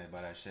fascinated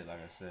by that shit, like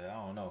I said.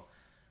 I don't know.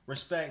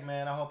 Respect,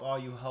 man. I hope all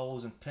you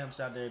hoes and pimps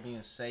out there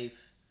being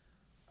safe.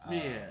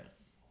 Yeah.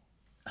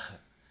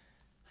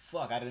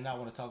 Fuck, I did not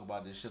want to talk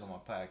about this shit on my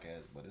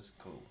podcast, but it's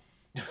cool.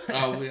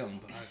 Oh, we on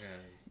the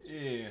podcast.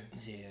 Yeah.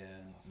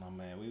 Yeah. My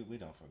man, we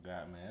don't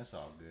forgot, man. It's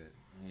all good.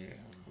 Yeah.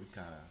 We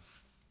kind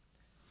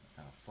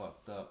of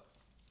fucked up.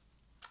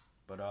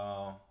 But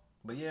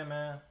yeah,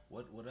 man.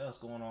 What else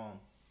going on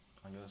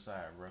your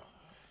side, bro?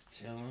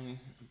 Chilling.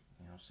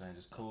 You know what I'm saying?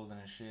 Just cooling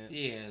and shit.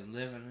 Yeah,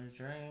 living the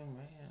dream,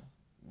 man.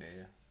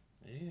 Yeah.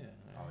 Yeah.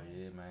 Man. Oh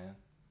yeah, man.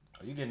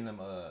 Are you getting them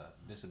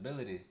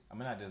disability? I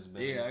mean, not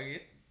disability. Yeah, I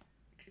get.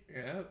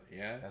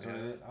 Yeah. That's what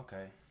it is.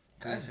 Okay.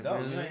 That's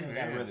dope. You ain't even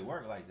gotta really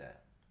work like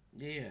that.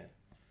 Yeah.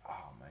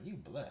 Oh man, you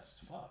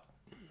blessed. Fuck.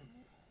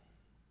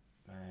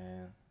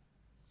 Man.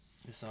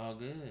 It's all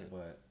good.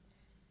 But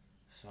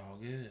it's all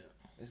good.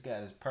 It's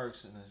got its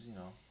perks and its,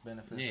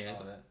 benefits and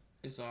all that.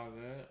 It's all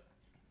good.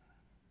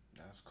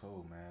 That's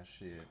cool, man.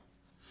 Shit.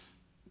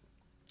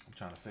 I'm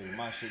trying to figure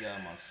my shit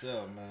out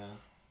myself, man.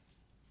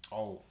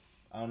 Oh,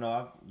 I don't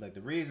know.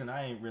 The reason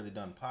I ain't really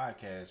done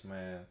podcasts,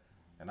 man,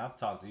 and I've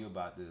talked to you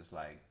about this,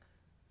 like,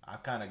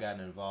 I've kind of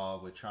gotten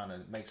involved with trying to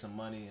make some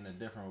money in a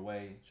different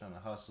way, trying to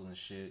hustle and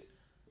shit.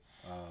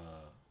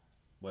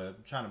 What I'm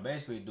trying to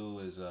basically do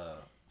is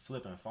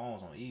flipping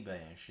phones on eBay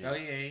and shit. Oh,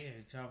 yeah.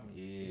 You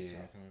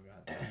talking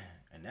about that.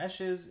 And that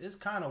shit is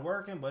kind of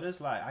working, but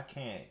it's like I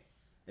can't.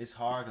 It's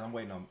hard because I'm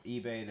waiting on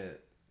eBay to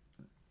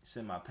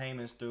send my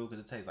payments through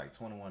because it takes like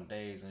 21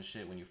 days and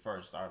shit when you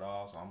first start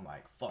off. So I'm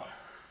like, fuck.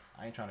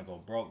 I ain't trying to go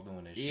broke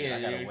doing this shit.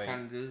 I gotta wait.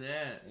 Trying to do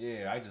that.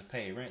 Yeah, I just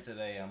paid rent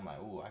today. I'm like,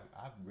 ooh,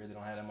 I really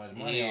don't have that much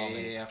money on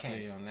me. Yeah, I feel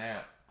you on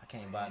that. I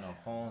can't buy no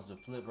phones to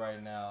flip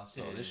right now.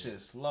 So this shit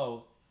is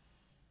slow.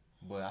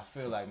 But I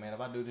feel like, man,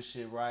 if I do this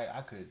shit right,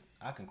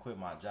 I can quit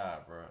my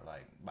job, bro.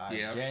 Like by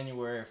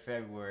January,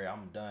 February,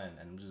 I'm done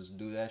and just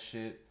do that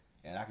shit,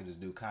 and I can just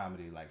do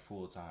comedy like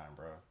full time,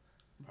 bro.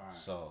 Right.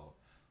 So.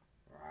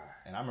 Right.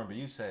 And I remember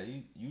you said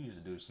you used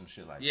to do some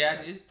shit like that.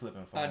 I did.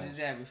 Flipping phones. I did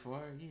that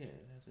before. Yeah.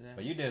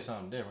 But you did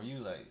something different. You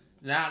like.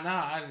 No,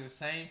 I did the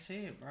same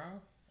shit, bro.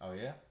 Oh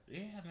yeah.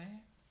 Yeah,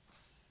 man.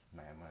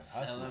 Man,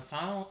 selling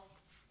phones.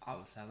 I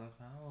was selling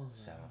phones.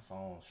 Selling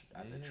phones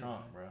out the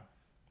trunk, bro.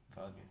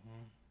 Fuck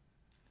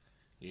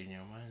it. Getting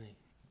your money.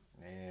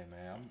 Yeah,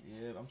 man.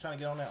 I'm trying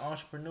to get on that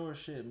entrepreneur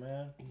shit,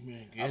 man.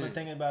 I've been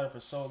thinking about it for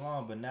so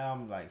long, but now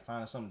I'm like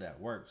finding something that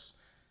works.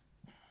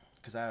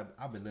 Cause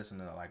I've been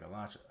listening to like a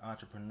lot of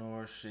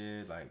entrepreneur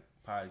shit, like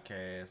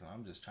podcast, and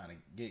I'm just trying to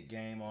get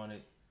game on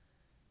it.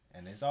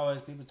 And it's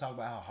always people talk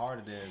about how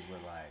hard it is,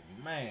 but like,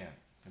 man,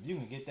 if you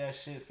can get that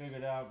shit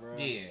figured out, bro.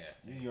 Yeah.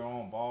 You your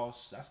own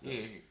boss. That's the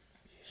Yeah.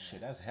 shit.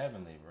 That's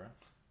heavenly, bro.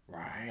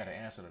 Right. You gotta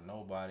answer to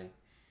nobody.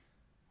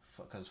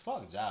 Cause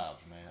fuck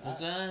jobs, man.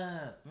 What's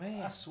up,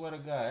 man? I swear to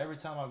God, every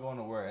time I go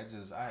into work,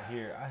 I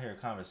hear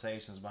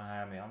conversations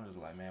behind me. I'm just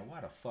like, man,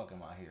 why the fuck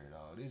am I here,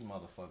 dog? These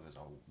motherfuckers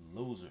are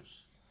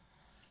losers.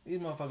 These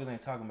motherfuckers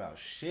ain't talking about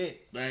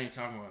shit. They ain't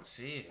talking about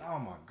shit. Oh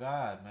my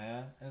God,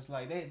 man. It's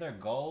like their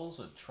goals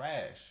are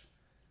trash.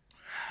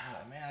 I'm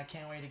like, man, I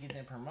can't wait to get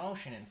that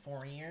promotion in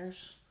 4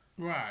 years.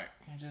 Right.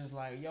 And just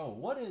like, yo,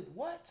 what are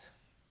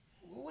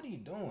you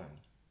doing?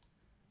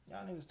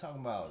 Y'all niggas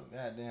talking about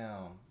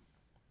goddamn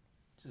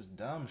just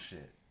dumb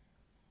shit.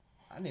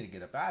 I need to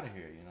get up out of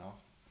here, you know.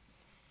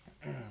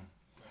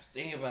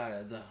 Think about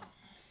it though.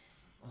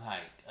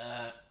 Like,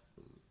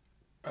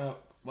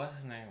 what's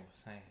his name was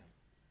saying?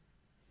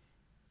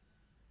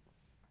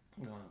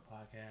 You on the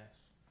podcast?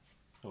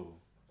 Who?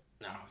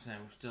 No, I'm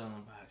saying we're still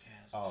on the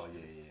podcast. Oh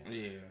yeah.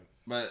 Yeah,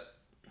 but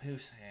he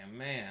was saying,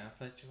 man, I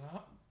put you on.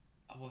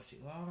 I put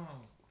you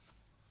on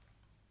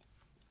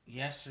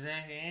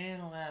yesterday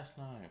and last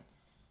night.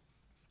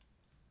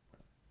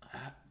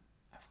 I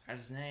forgot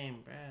his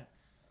name, bruh.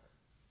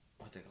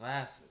 With the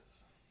glasses.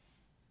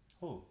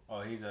 Who?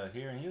 Oh, he's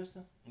here in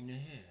Houston? Yeah.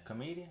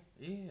 Comedian?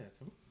 Yeah,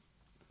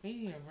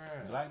 comedian,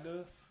 bruh. Black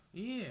dude?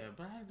 Yeah,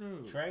 black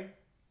dude. Trey?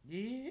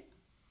 Yeah.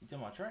 You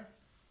talking about Trey?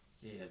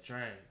 Yeah,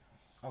 Trey.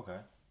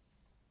 Okay.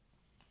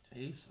 So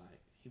he was like,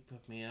 he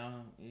put me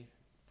on. He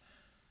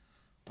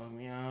put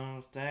me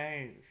on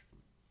stage.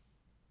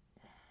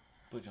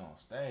 Put you on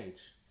stage?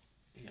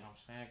 You know what I'm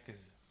saying?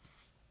 Because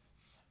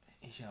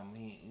he showed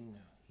me,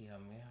 he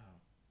helped me out.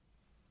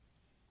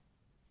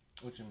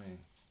 What you mean?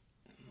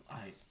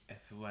 Like,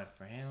 if it wasn't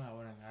for him, I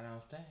wouldn't have got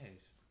on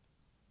stage.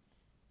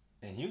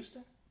 In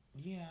Houston?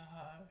 Yeah,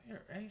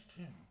 here,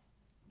 H2.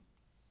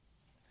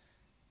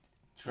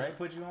 Trey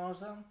put you on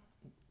something?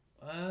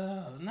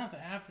 Not the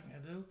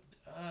African dude.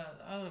 The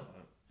other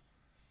one.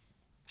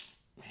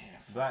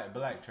 Man,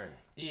 Black Trey.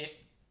 Yeah.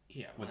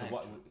 With the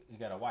what? He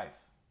got a wife.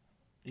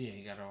 Yeah,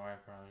 he got a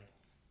wife probably.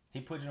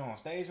 He put you on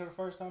stage for the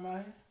first time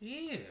out here?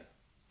 Yeah.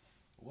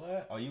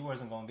 What? Oh, you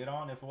wasn't gonna get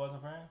on if it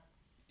wasn't for him?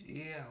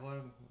 Yeah,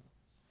 what?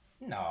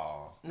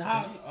 No. No,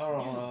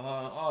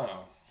 hold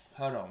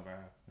on, bro.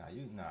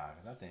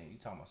 Cause I think you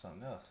talking about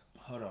something else.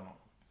 Hold on.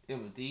 It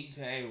was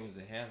DK was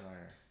the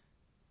headliner.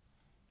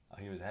 Oh,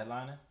 he was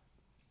headlining?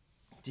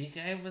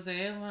 DK was the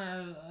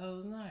headliner the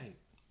other night.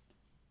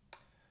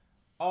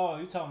 Oh,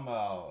 you talking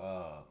about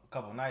a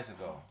couple nights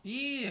ago?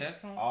 Yeah,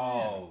 that's what I'm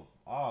saying.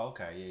 Oh,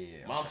 okay,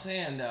 yeah. But I'm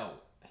saying though,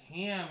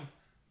 he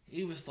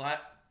was like,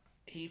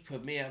 he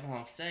put me up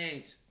on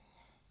stage.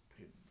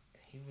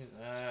 He was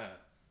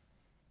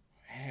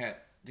had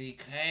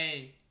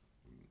DK.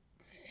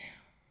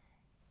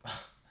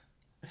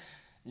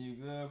 You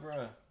good,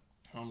 bro?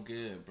 I'm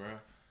good, bro.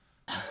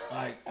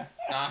 Like,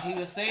 he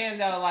was saying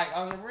though, like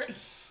on the rip,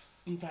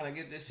 I'm trying to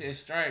get this shit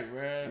straight,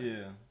 bro.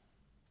 Yeah.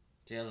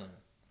 Chilling.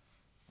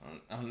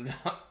 I'm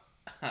not.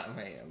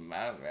 Man,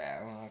 my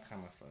bad. I'm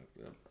kind of fucked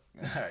up.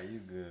 Nah, you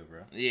good,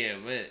 bro. Yeah,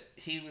 but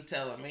he was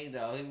telling me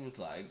though, he was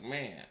like,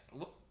 man,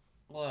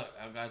 look,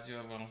 I got you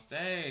up on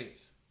stage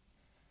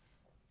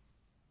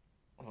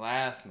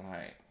last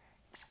night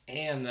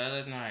and the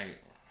other night.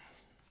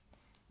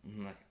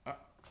 I'm like,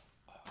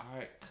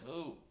 alright,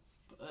 cool.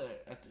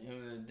 But at the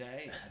end of the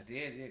day,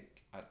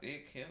 I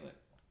did kill it.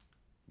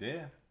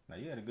 Yeah. Now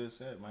you had a good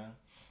set, man.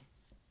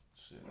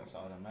 Shit, that's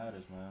all that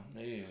matters, man.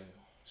 Yeah.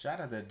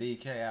 Shout out to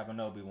DK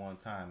Abenobi one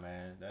time,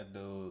 man. That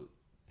dude,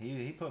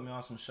 he put me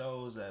on some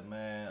shows that,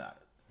 man,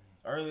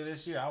 early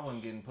this year, I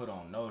wasn't getting put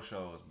on no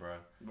shows, bro.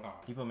 Wow.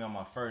 He put me on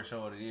my first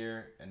show of the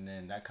year, and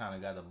then that kind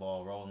of got the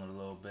ball rolling a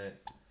little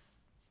bit.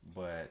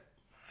 But,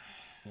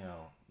 you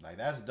know, like,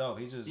 that's dope.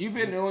 You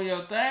been doing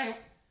your thing.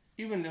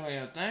 You been doing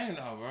your thing,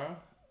 though, bro.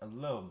 A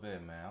little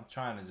bit, man. I'm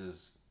trying to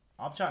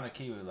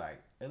keep it,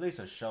 like, at least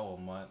a show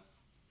a month.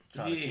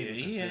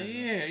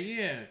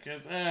 Yeah.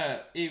 Cause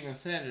even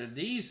Sandra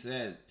D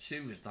said she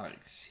was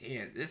like,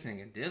 shit, this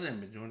nigga Dylan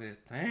been doing this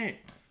thing.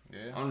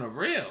 Yeah. On the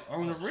real.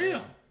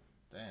 Shit.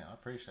 Damn, I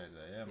appreciate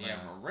that. Yeah, man. Yeah,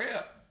 for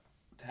real.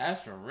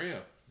 That's for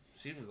real.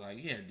 She was like,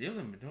 yeah,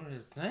 Dylan been doing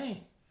his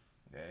thing.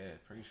 Yeah,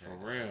 appreciate it.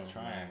 For real,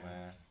 trying,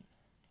 man.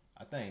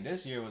 I think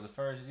this year was the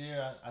first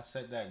year I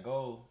set that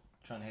goal,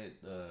 trying to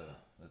hit the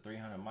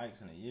 300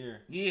 mics in a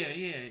year. Yeah.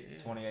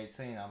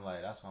 2018, I'm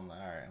like, that's why I'm like,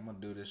 all right, I'm gonna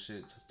do this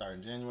shit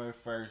starting January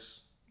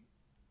 1st,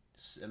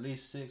 at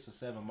least 6 or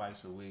 7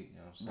 mics a week. You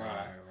know what I'm saying?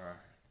 Right.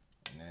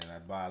 And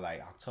then by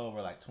like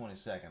October, like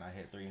 22nd, I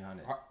hit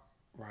 300.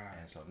 Right.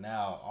 And so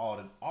now all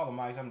the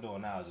mics I'm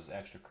doing now is just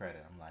extra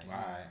credit. I'm like, all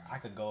right, I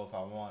could go if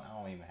I want. I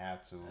don't even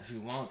have to. If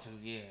you want to,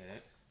 yeah.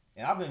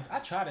 And I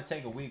tried to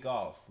take a week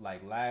off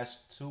like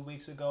last 2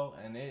 weeks ago,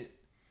 and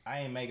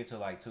I ain't make it till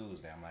like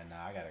Tuesday. I'm like,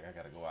 nah, I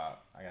gotta go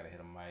out. I gotta hit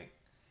a mic,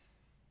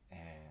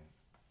 and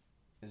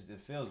it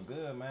feels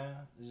good,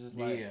 man. It's just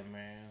like, yeah,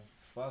 man.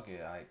 Fuck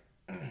it, like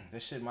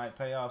this shit might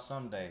pay off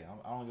someday.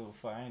 I don't give a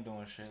fuck. I ain't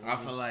doing shit. I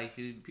feel like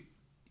you've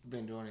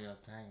been doing your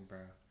thing, bro.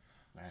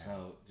 Man.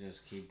 So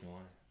just keep doing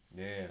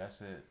it. Yeah,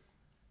 that's it.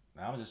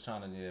 Now, I'm just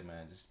trying to,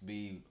 man, just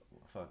be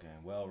fucking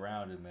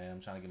well-rounded, man.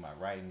 I'm trying to get my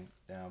writing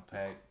down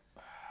packed.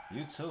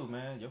 You too,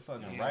 man. Your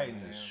fucking writing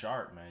is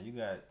sharp, man. You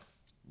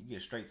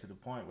get straight to the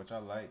point, which I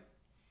like.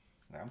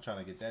 I'm trying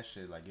to get that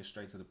shit, like, get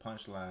straight to the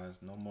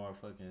punchlines. No more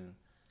fucking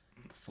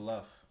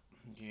fluff.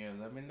 Yeah,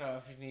 let me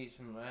know if you need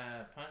some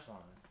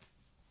punchlines.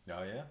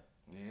 Oh, yeah?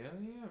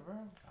 Yeah, bro.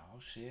 Oh,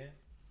 shit.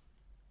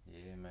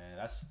 Yeah, man.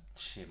 That's,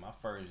 shit, my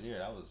first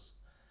year,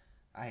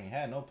 I ain't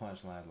had no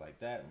punchlines like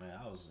that, man.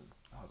 I was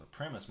a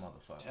premise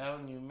motherfucker.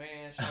 Telling you,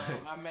 man.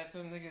 I met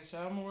them niggas. So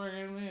I'm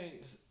working, man.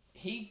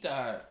 He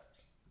thought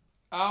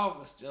I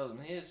was stealing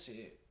his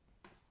shit.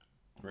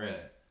 Really?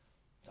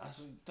 That's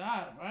what he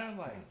thought, bro.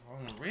 Like,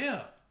 on the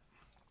real.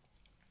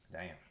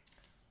 Damn.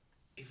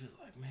 He was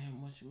like,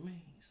 man, what you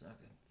mean? Suck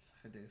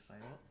a dick, say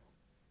what?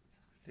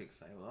 Suck a dick,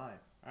 say life.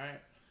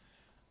 Alright?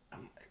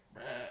 I'm like,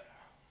 bruh.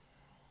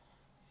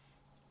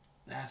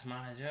 That's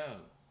my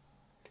joke.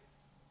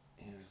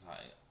 He was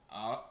like,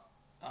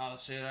 oh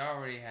shit, I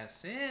already had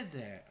said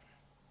that.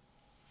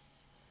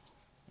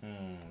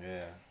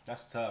 Yeah.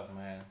 That's tough,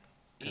 man.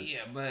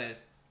 Yeah, but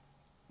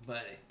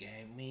it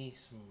gave me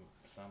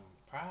some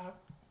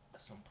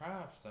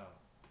props though.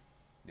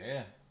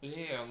 Yeah.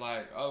 Yeah,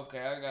 like, okay,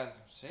 I got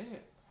some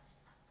shit.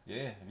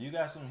 Yeah, if you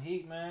got some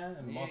heat, man,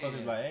 and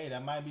motherfuckers like, hey,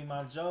 that might be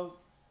my joke,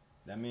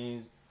 that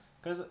means,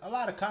 because a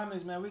lot of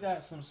comics, man, we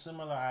got some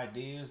similar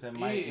ideas that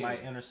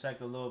might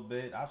intersect a little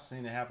bit. I've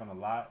seen it happen a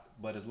lot,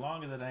 but as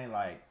long as it ain't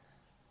like,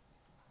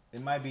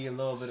 it might be a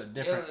little bit of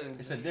different,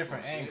 it's a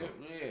different angle.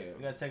 Yeah.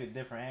 You gotta take a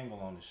different angle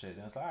on the shit.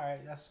 And it's like,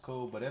 alright, that's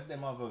cool, but if them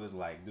motherfuckers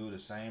like do the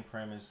same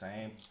premise,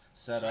 same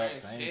setup,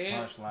 same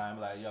punchline,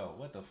 be like, yo,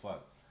 what the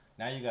fuck?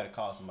 Now you gotta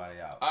call somebody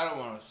out. I don't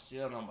want to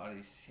steal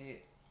nobody's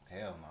shit.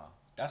 Hell no.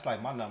 That's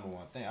like my number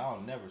one thing. I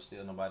don't never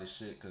steal nobody's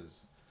shit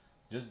because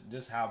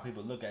just how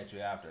people look at you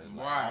after. It's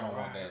like, I don't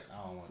want that.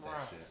 I don't want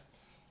that shit.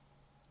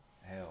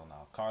 Hell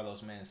no.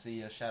 Carlos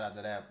Mencia, shout out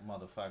to that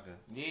motherfucker.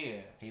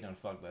 Yeah. He done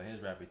fucked up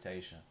his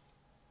reputation.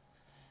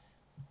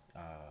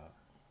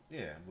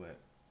 Yeah, but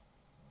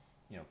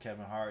you know,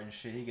 Kevin Hart and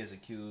shit, he gets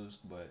accused,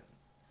 but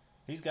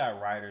he's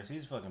got writers.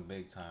 He's fucking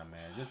big time,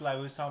 man. Just like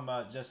we was talking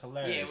about Just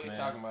Hilarious, man. Yeah, we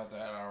talking about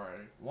that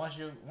already.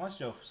 Once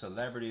your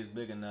celebrity is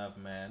big enough,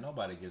 man,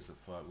 nobody gives a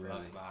fuck,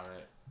 really. About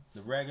it.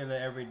 The regular,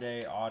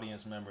 everyday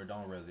audience member they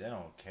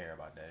don't care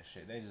about that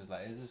shit. They just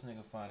like, is this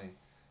nigga funny?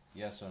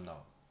 Yes or no?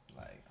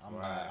 Like, I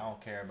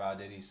don't care about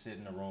did he sit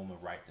in the room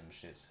and write them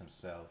shits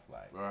himself.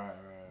 Like,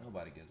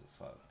 nobody gives a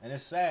fuck. And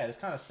it's sad. It's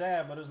kind of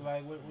sad, but it's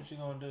like, what you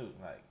gonna do?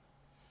 Like,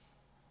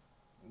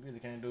 you really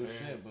can't do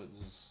shit, but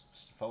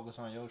just focus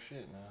on your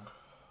shit, man.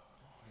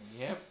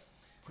 Yep,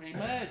 pretty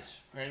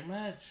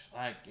much.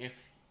 Like,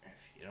 if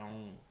you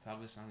don't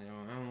focus on your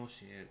own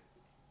shit,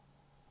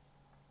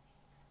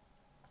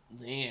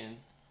 then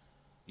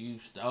you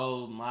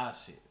stole my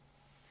shit.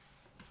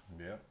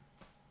 Yep.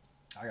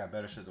 I got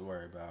better shit to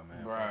worry about,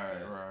 man. Right.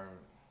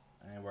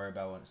 I ain't worried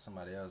about what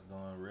somebody else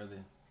doing, really.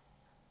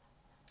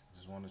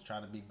 Just want to try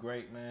to be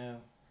great, man.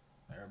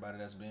 Everybody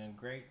that's being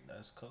great,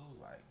 that's cool.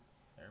 Like,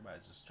 everybody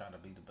just trying to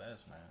be the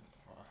best, man.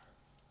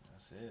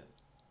 That's it.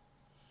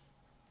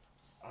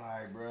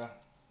 Alright, bro.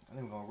 I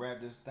think we're going to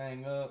wrap this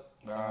thing up.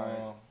 Alright.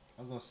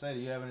 I was going to say, do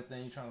you have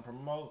anything you're trying to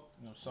promote?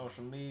 You know,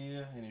 social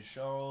media, any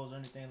shows,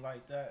 anything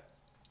like that?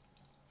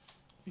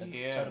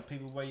 Tell the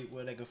people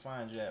where they can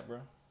find you at, bro.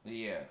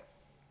 Yeah.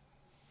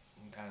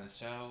 Got a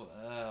show,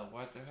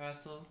 Water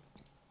Festival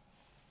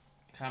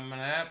coming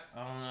up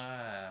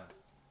on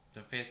the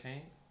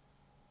 15th.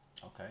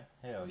 Okay.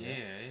 Hell yeah.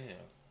 Yeah.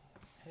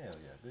 Hell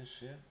yeah. Good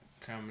shit.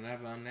 Coming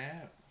up on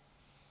that.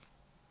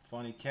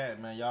 Funny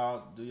cat, man.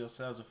 Y'all do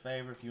yourselves a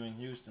favor. If you in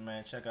Houston,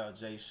 man, check out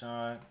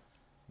Jayshawn.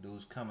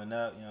 Dude's coming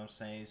up, you know what I'm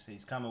saying?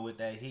 He's coming with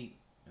that heat.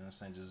 You know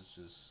what I'm saying?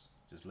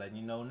 Just letting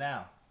you know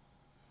now.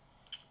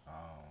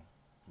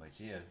 But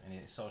yeah,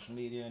 any social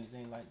media,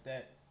 anything like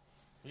that?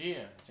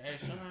 Yeah,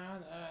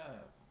 Jayshawn,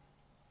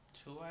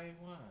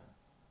 281.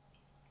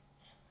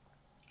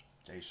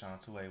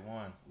 Jayshawn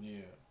 281. Yeah.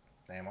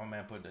 Damn, my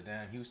man put the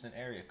damn Houston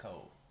area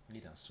code. He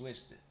done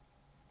switched it.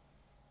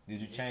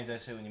 Did you change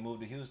that shit when you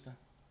moved to Houston?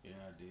 Yeah,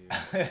 I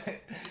did.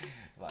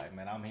 Like,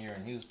 man, I'm here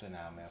in Houston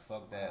now, man.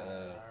 Fuck that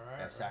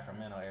that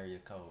Sacramento area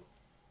code.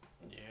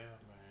 Yeah,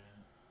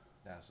 man.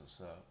 That's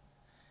what's up.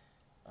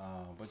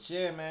 But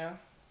yeah, man,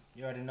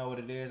 you already know what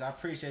it is. I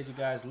appreciate you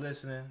guys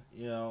listening.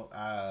 You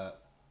know,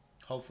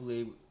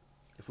 hopefully,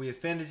 if we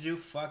offended you,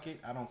 fuck it.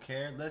 I don't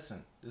care.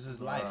 Listen, this is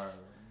life.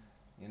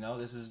 You know,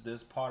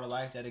 this part of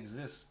life that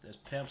exists. There's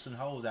pimps and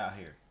hoes out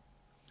here.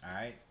 All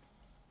right,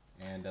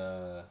 and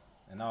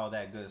all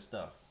that good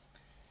stuff.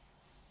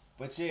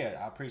 But yeah,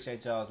 I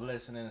appreciate y'all's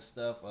listening and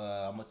stuff.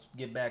 I'm gonna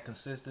get back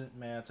consistent,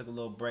 man. I took a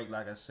little break,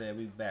 like I said.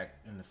 We back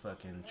in the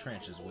fucking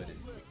trenches with it.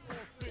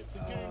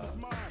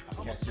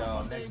 Catch y'all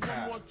y'all next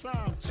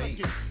time. Check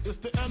it. It's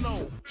the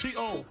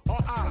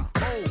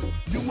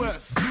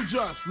NOTORIO-US. You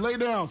just lay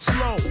down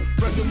slow.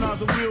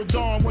 Recognize a real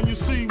dawn when you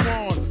see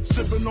one.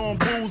 Sipping on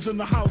booze in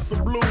the house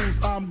of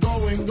blues. I'm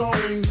going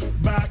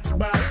back to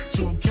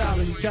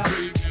Cali.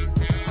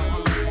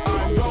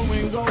 I'm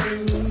going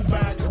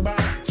back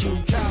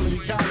to Cali.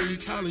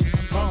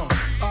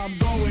 I'm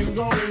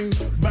going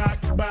back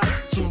to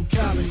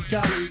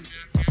Cali.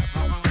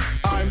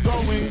 I'm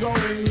going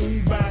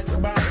back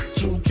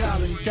to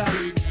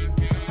Cali.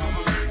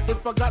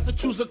 If I got to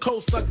choose the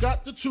coast, I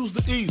got to choose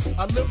the east.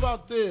 I live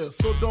out there,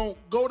 so don't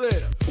go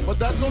there. But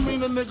that don't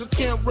mean a nigga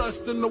can't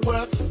rest in the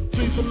west.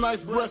 See some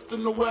nice breasts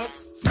in the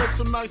west. Smoke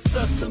some nice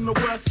sets in the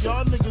west.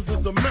 Y'all niggas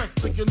is a mess,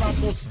 thinking I'm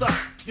gonna stop.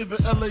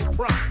 Giving LA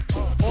props.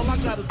 All I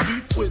got is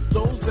beef with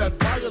those that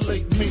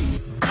violate me.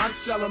 I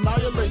shall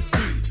annihilate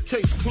thee.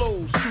 Case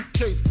closed,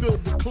 suitcase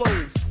filled with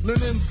clothes.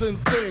 Linens and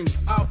things,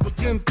 I'll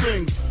begin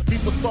things.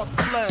 People start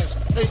to flash.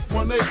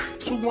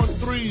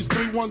 818-213s,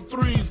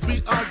 313s,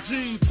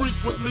 BIG.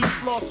 Frequently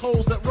floss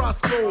holes at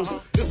Roscoe's.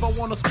 If I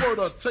want a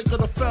squirter, take her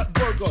to Fat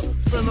Burger.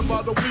 Spend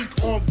about a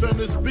week on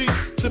Venice Beach.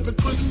 Sipping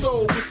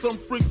Cristo with some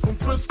freaks from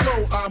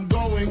Frisco. I'm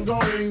going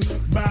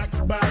back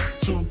to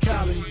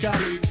Cali.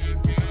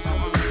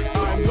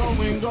 I'm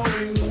going back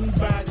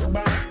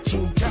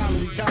to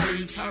Cali. I'm going back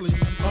to Cali.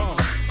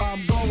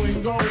 I'm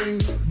going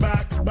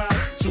back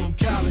to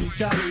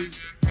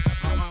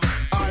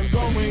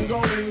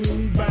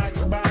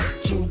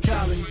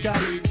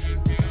Cali.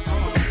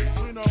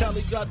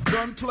 Cali got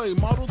gunplay,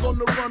 models on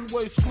the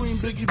runway, scream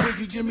Biggie,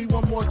 give me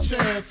one more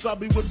chance. I'll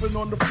be whipping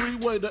on the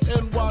freeway, the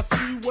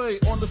NYC way,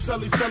 on the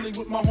celly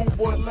with my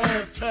homeboy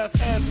Lance. Pass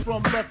hands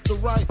from left to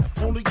right,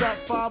 only got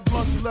 5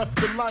 blunts left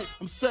to light.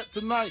 I'm set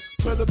tonight,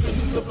 better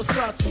bitches the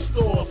Versace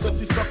store. Says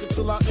he suck it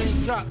till I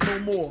ain't got no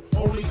more.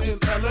 Only in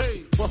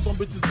LA, bust on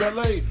bitches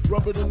LA,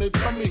 rub it in their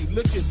tummy,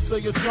 lick it, say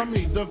it's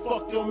yummy, then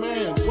fuck your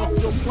man.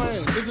 What's your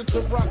plan? Is it to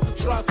rock the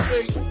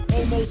tri-state?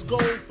 Almost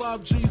gold,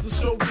 5 G's a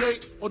show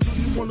date, or do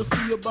you wanna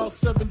see about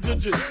 7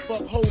 digits?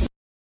 Fuck hoes.